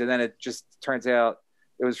AIDS, and then it just turns out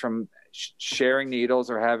it was from sharing needles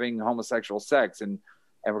or having homosexual sex, and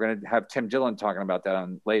we're going to have Tim Dillon talking about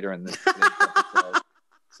that later in this episode.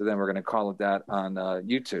 So then we're going to call it that on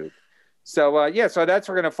YouTube. So so that's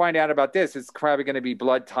we're going to find out about this. It's probably going to be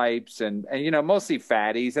blood types and mostly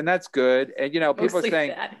fatties, and that's good. And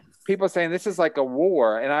people saying this is like a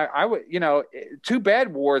war, and I would too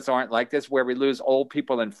bad wars aren't like this where we lose old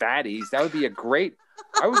people and fatties. That would be a great.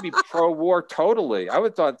 I would be pro-war totally. I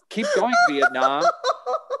would thought keep going Vietnam.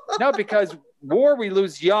 No, because war we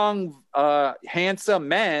lose young, handsome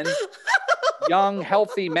men, young,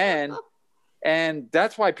 healthy men. And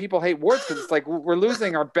that's why people hate wars, because it's like we're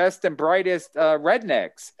losing our best and brightest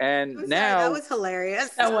rednecks. And now that was hilarious.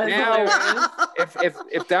 That was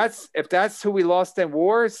hilarious. If that's who we lost in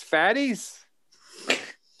wars, fatties,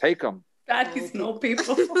 take them. Fatties and old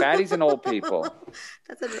people. Fatties and old people.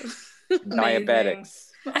 That's diabetics.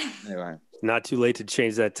 Anyway. Not too late to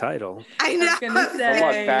change that title. I know. What,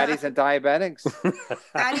 fatties and diabetics?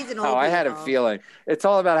 Fatties and old people. I had a feeling. It's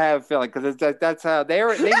all about having a feeling, because that's how they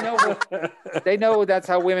know. They know that's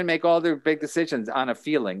how women make all their big decisions, on a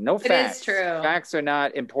feeling. No facts. It is true. Facts are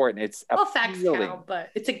not important. It's a facts feeling. count, but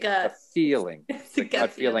it's a gut. A feeling. It's a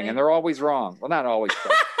gut feeling. And they're always wrong. Well, not always.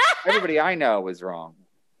 Everybody I know is wrong.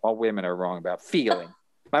 All women are wrong about feeling.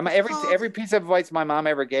 Every piece of advice my mom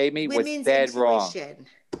ever gave me was dead wrong.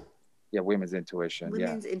 Yeah, women's intuition.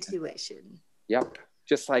 Women's intuition. Yep.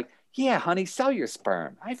 Just like, yeah, honey, sell your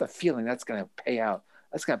sperm. I have a feeling that's going to pay out.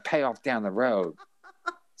 That's going to pay off down the road.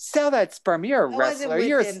 Sell that sperm. You're a wrestler.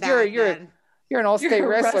 You're an all-state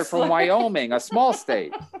wrestler from Wyoming, a small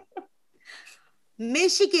state.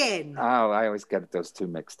 Michigan. Oh, I always get those two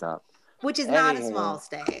mixed up. Which is not a small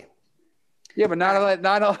state. Yeah, but not a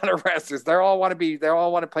lot of wrestlers. They all want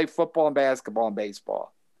to play football and basketball and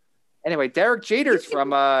baseball. Anyway, Derek Jeter's from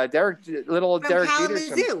Derek Jeter's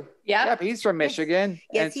from, yep, he's from Michigan.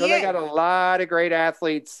 Yes, and so they got a lot of great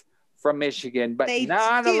athletes from Michigan, but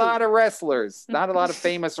not a lot of wrestlers, not a lot of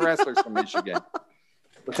famous wrestlers from Michigan.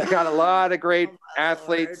 But they got a lot of great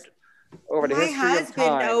athletes over the history of time. My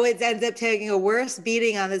husband always ends up taking a worse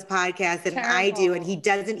beating on this podcast than I do, and he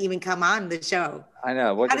doesn't even come on the show. I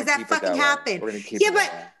know. How does that fucking happen? Yeah,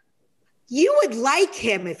 but you would like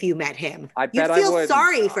him if you met him. I bet You'd feel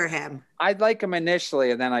sorry for him. I'd like him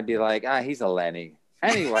initially, and then I'd be like, he's a Lenny.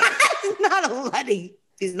 Anyway. He's not a Lenny.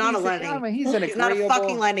 He's not a Lenny. He's not a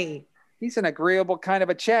fucking Lenny. He's an agreeable kind of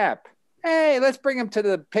a chap. Hey, let's bring him to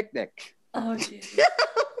the picnic. Oh, geez.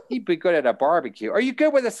 He'd be good at a barbecue. Are you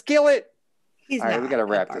good with a skillet? All right, we got to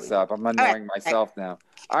wrap this up. I'm annoying myself now.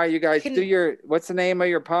 All right, you guys, what's the name of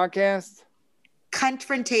your podcast?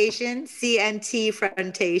 Confrontation, CNT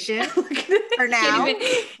frontation. For now,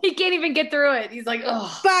 he can't even get through it. He's like,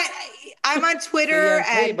 oh. But I'm on Twitter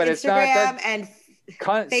and Instagram and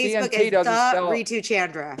Facebook as Ritu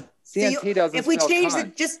Chandra. CNT doesn't. If we change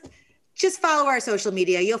it, just follow our social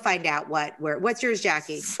media. You'll find out what's yours,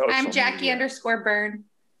 Jackie. I'm Jackie _Byrne.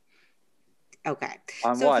 Okay.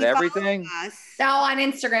 On what? Everything? No, on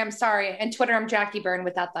Instagram. Sorry, and Twitter. I'm Jackie Byrne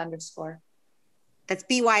without the underscore. That's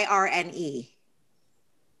BYRNE.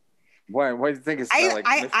 What do you think?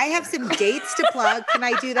 I have some dates to plug. Can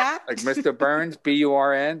I do that? Like Mr. Burns,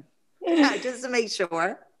 BURN? Yeah, just to make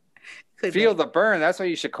sure. Feel the burn. That's what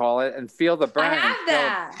you should call it. And feel the burn. I have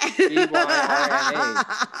that.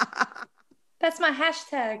 BYRNE. That's my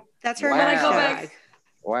hashtag. That's her hashtag.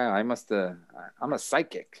 Wow, I'm a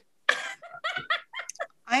psychic.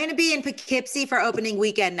 I'm going to be in Poughkeepsie for opening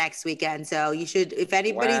weekend next weekend. So you should, if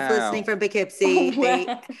anybody's listening from Poughkeepsie,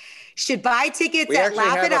 they should buy tickets at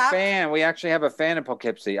Laugh It Up. We actually have a fan in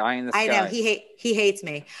Poughkeepsie, Eye in the Sky. I know, he hates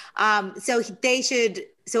me. So they should,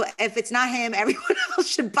 so if it's not him, everyone else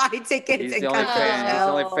should buy tickets. He's the only fan. He's the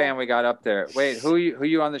only fan we got up there. Wait, who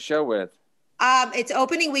you on the show with? It's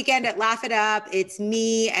opening weekend at Laugh It Up. It's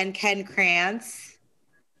me and Ken Krantz.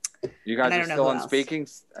 You guys are still on speaking?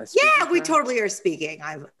 Yeah, we totally are speaking.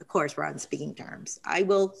 Of course, we're on speaking terms. I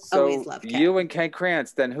will always love Ken. You and Ken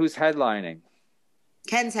Krantz, then who's headlining?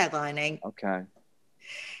 Ken's headlining. Okay.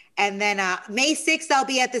 And then May 6th, I'll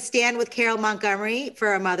be at the Stand with Carol Montgomery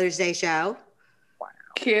for a Mother's Day show. Wow.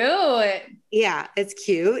 Cute. Yeah, it's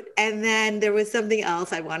cute. And then there was something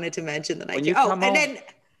else I wanted to mention that then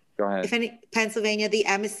go ahead. Pennsylvania, the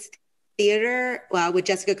Emmis Theater with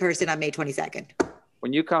Jessica Kirsten on May 22nd.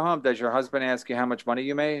 When you come home, does your husband ask you how much money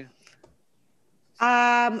you made?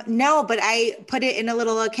 No, but I put it in a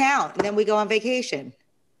little account and then we go on vacation.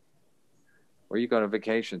 Where you go on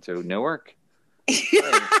vacation to? Newark?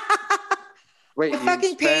 Wait,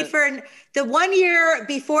 paid for the 1 year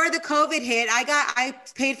before the COVID hit. I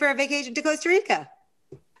paid for a vacation to Costa Rica.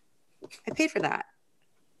 I paid for that.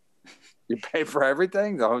 You paid for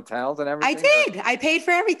everything? The hotels and everything? I did. I paid for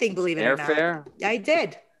everything, believe it or not. Airfare? I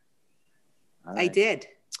did. Right. I did.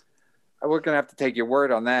 We're going to have to take your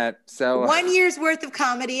word on that. So 1 year's worth of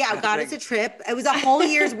comedy. I got us a trip. It was a whole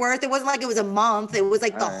year's worth. It wasn't like it was a month. It was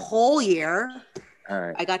like the whole year. All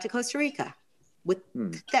right. I got to Costa Rica with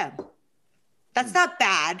them. That's not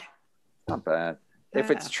bad. Not bad.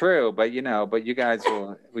 If it's true, but you guys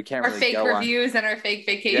we can't really fake reviews and our fake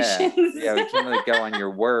vacations. Yeah, we can't really go on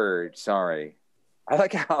your word. Sorry. I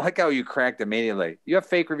like how you cracked immediately. You have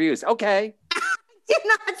fake reviews. Okay. Did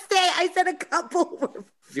not say. I said a couple were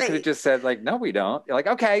You could have just said like, no, we don't. You're like,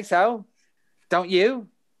 okay, so don't you?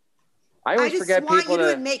 I always forget people. I just want you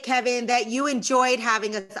to admit, Kevin, that you enjoyed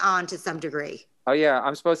having us on to some degree. Oh yeah,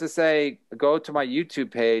 I'm supposed to say go to my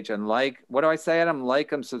YouTube page and like. What do I say? Adam,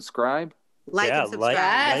 like and subscribe. Like and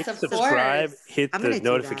subscribe. Subscribe. Hit the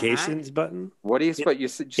notifications button. What do you supposed? You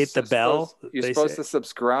hit the bell. You're supposed to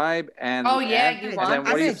subscribe and. Oh yeah, you want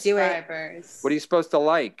subscribers. What are you supposed to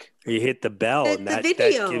like? You hit the bell and that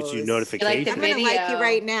gives you notifications. I'm gonna like you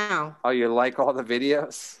right now. Oh, you like all the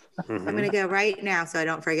videos? I'm gonna go right now so I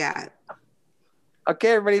don't forget. Okay,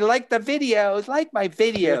 everybody, like the videos. Like my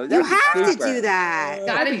videos. You have to do that.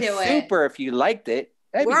 Gotta do it. Super if you liked it.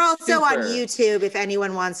 We're also on YouTube if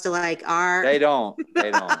anyone wants to like our. They don't.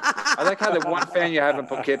 I like how the one fan you have in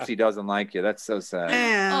Poughkeepsie doesn't like you. That's so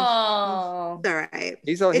sad. Oh, all right.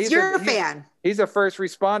 He's your fan. He's a first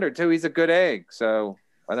responder too. He's a good egg. So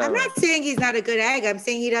whatever. I'm not saying he's not a good egg. I'm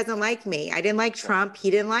saying he doesn't like me. I didn't like Trump. He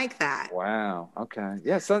didn't like that. Wow. Okay.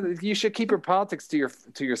 Yeah. So you should keep your politics to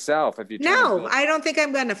yourself. If you. No, I don't think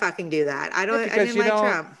I'm gonna fucking do that. I didn't like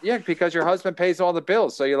Trump. Yeah, because your husband pays all the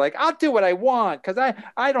bills, so you're like, I'll do what I want because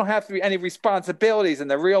I don't have any responsibilities in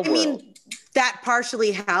the real world. I mean, that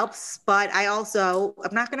partially helps, but I'm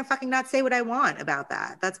not gonna fucking not say what I want about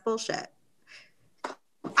that. That's bullshit.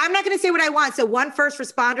 I'm not going to say what I want. So one first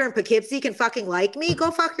responder in Poughkeepsie can fucking like me.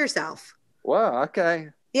 Go fuck yourself. Well, okay.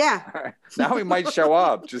 Yeah. Right. Now we might show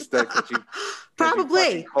up just because you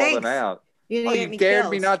probably call them out. You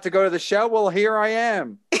dared me not to go to the show. Well, here I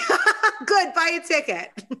am. Good. Buy a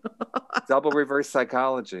ticket. Double reverse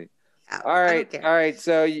psychology. All right.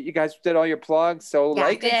 So you guys did all your plugs. So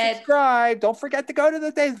like and subscribe. Don't forget to go to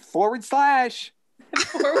the /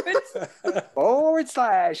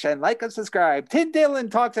 / and like and subscribe. Tim Dillon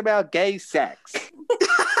talks about gay sex.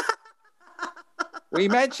 We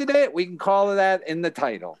mentioned it. We can call it that in the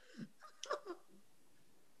title.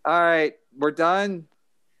 All right, we're done.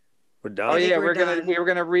 We're done. Oh yeah, we were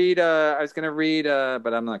gonna read. I was gonna read,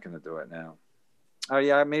 but I'm not gonna do it now. Oh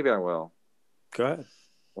yeah, maybe I will. Go ahead.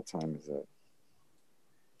 What time is it?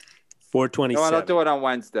 4:27. No, I'll do it on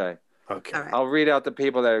Wednesday. Okay. Right. I'll read out the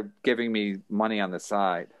people that are giving me money on the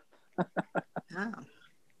side. Oh.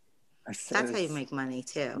 That's how you make money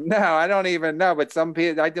too. No, I don't even know. But some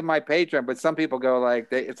people, I did my Patreon, but some people go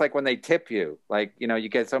like, it's like when they tip you, like, you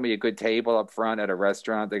get somebody a good table up front at a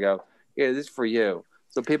restaurant. They go, yeah, this is for you.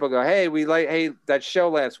 So people go, hey, that show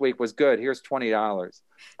last week was good. Here's $20.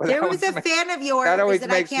 There was a fan of yours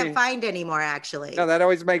that I can't find anymore, actually. No, that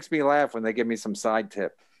always makes me laugh when they give me some side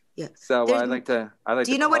tip. Yeah. So I like to.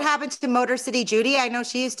 Do you know what happened to Motor City Judy? I know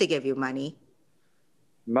she used to give you money.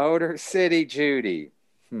 Motor City Judy.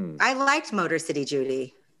 I liked Motor City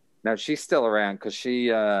Judy. No, she's still around because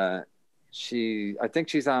I think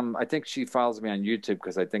she follows me on YouTube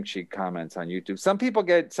because I think she comments on YouTube. Some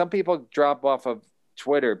people drop off of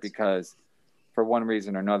Twitter because for one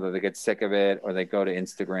reason or another they get sick of it or they go to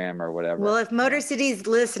Instagram or whatever. Well, if Motor City's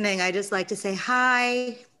listening, I just like to say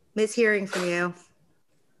hi. Miss hearing from you.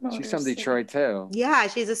 She's from Detroit too. Yeah,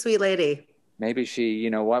 she's a sweet lady. Maybe she,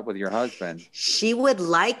 with your husband. She would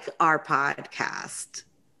like our podcast.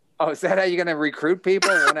 Oh, is that how you're going to recruit people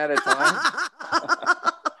one at a time?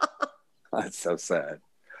 That's so sad.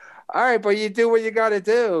 All right, but you do what you got to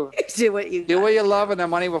do. Do what you love and the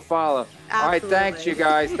money will follow. Absolutely. All right, thanks you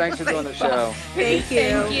guys. Thanks for doing the show. Thank you.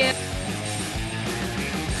 Thank you.